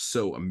titles were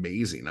so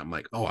amazing. I'm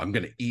like, oh, I'm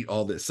gonna eat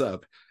all this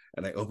up.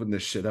 And I opened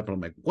this shit up and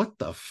I'm like, what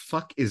the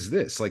fuck is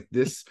this? Like,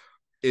 this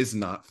is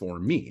not for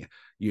me,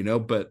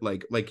 but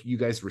like you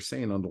guys were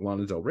saying on the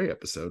Lana Del Rey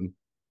episode,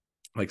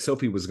 like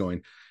Sophie was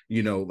going,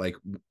 like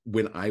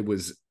when I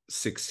was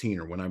 16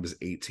 or when I was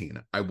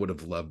 18, I would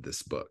have loved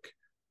this book.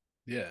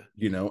 Yeah.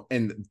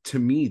 And to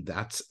me,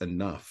 that's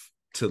enough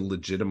to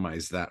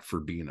legitimize that for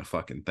being a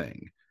fucking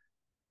thing.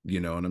 You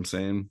know what I'm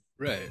saying?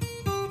 Right.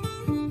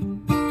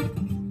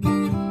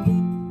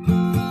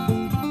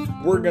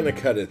 We're going to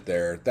cut it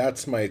there.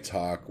 That's my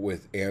talk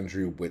with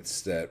Andrew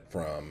Wittstadt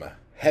from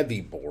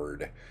Heavy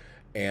Board.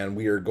 And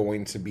we are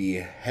going to be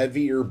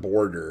heavier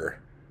border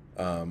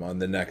on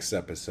the next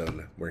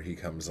episode where he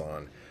comes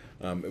on.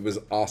 It was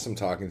awesome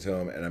talking to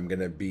him, and I'm going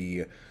to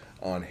be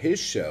on his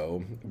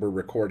show. We're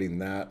recording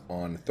that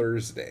on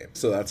Thursday,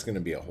 so that's going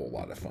to be a whole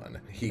lot of fun.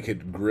 He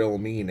could grill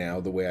me now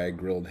the way I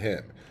grilled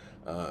him.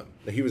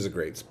 He was a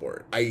great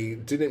sport. I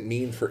didn't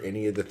mean for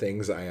any of the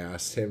things I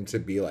asked him to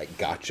be like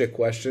gotcha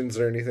questions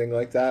or anything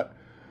like that,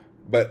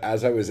 but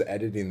as I was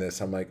editing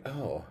this, I'm like,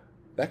 oh,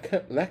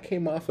 that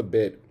came off a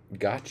bit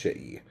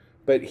gotcha-y,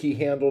 but he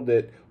handled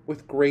it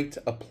with great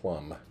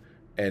aplomb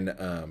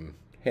and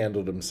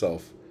handled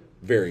himself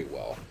very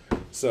well.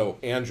 So,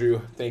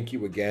 Andrew, thank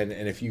you again.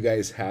 And if you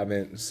guys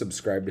haven't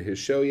subscribed to his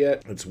show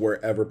yet, it's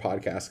wherever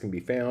podcasts can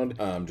be found.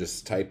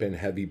 Just type in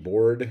Heavy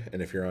Board.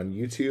 And if you're on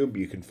YouTube,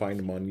 you can find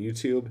him on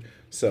YouTube.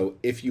 So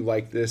if you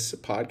like this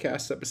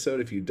podcast episode,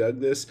 if you dug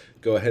this,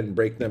 go ahead and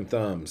break them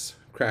thumbs.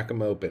 Crack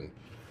them open.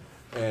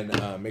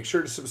 And make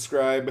sure to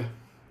subscribe.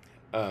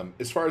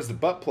 As far as the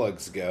butt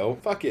plugs go,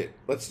 fuck it.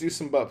 Let's do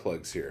some butt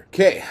plugs here.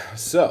 Okay,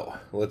 so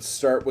let's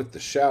start with the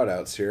shout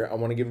outs here. I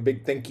want to give a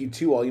big thank you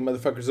to all you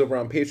motherfuckers over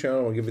on Patreon.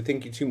 I want to give a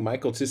thank you to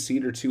Michael, to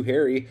Cedar, to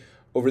Harry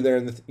over there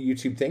in the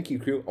YouTube thank you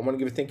crew. I want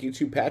to give a thank you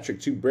to Patrick,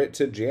 to Britt,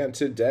 to Jan,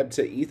 to Deb,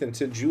 to Ethan,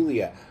 to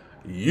Julia.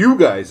 You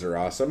guys are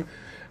awesome.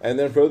 And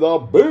then for the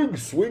big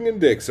swinging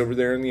dicks over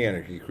there in the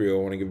Anarchy Crew,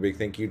 I want to give a big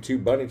thank you to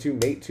Bunny, to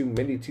Nate, to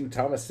Mindy, to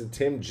Thomas, to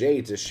Tim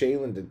J, to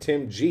Shaylin, to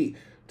Tim G,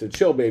 to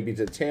Chill Baby,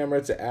 to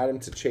Tamara, to Adam,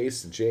 to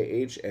Chase, to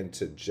JH, and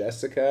to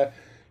Jessica.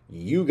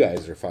 You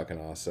guys are fucking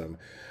awesome.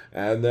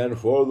 And then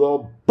for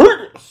the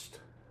biggest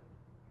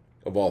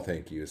of all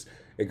thank yous,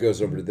 it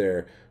goes over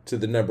there to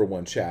the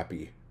 #1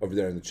 chappie over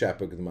there in the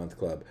Chapbook of the Month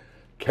Club,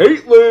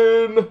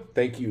 Caitlin.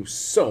 Thank you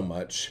so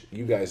much.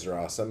 You guys are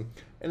awesome.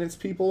 And it's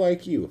people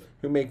like you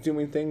who make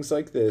doing things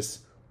like this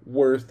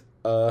worth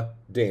a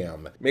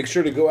damn. Make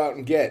sure to go out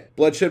and get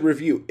Bloodshed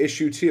Review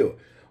Issue 2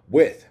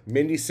 with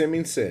Mindy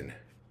Simonson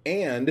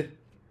and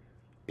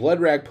Blood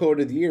Rag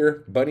Poet of the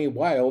Year, Bunny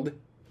Wild,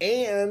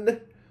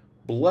 and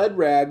Blood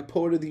Rag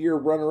Poet of the Year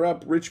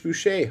runner-up, Rich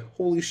Boucher.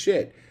 Holy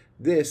shit.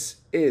 This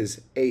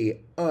is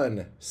a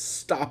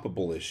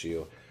unstoppable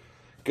issue.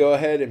 Go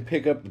ahead and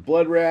pick up the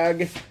Blood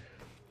Rag,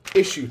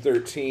 Issue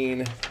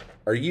 13,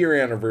 our year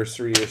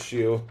anniversary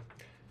issue.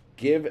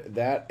 Give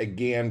that a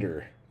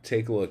gander.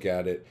 Take a look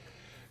at it.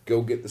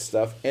 Go get the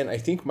stuff. And I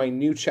think my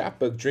new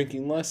chapbook,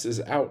 Drinking Less, is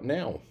out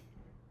now.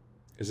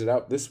 Is it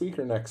out this week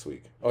or next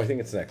week? Oh, I think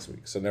it's next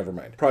week, so never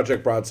mind.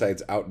 Project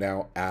Broadside's out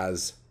now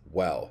as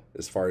well,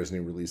 as far as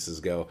new releases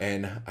go.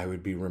 And I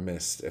would be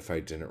remiss if I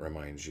didn't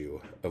remind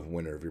you of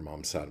winner of your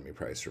mom's sodomy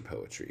prize for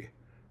poetry.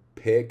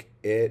 Pick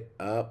it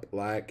up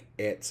like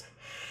it's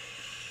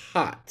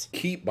hot.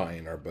 Keep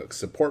buying our books.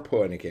 Support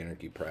Poetic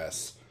Anarchy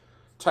Press.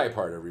 Type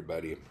hard,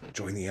 everybody.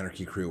 Join the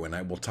Anarchy Crew, and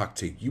I will talk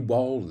to you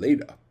all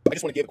later. I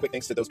just want to give a quick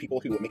thanks to those people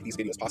who make these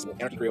videos possible.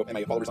 Anarchy Crew and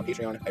my followers on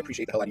Patreon. I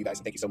appreciate the hell out of you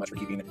guys. Thank you so much for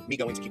keeping me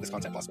going to keep this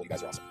content possible. You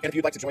guys are awesome. And if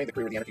you'd like to join the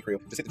crew or the Anarchy Crew,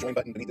 just hit the join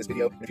button beneath this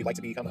video. And if you'd like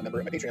to become a member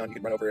of my Patreon, you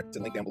can run over to the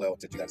link down below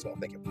to do that as well.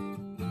 Thank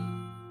you.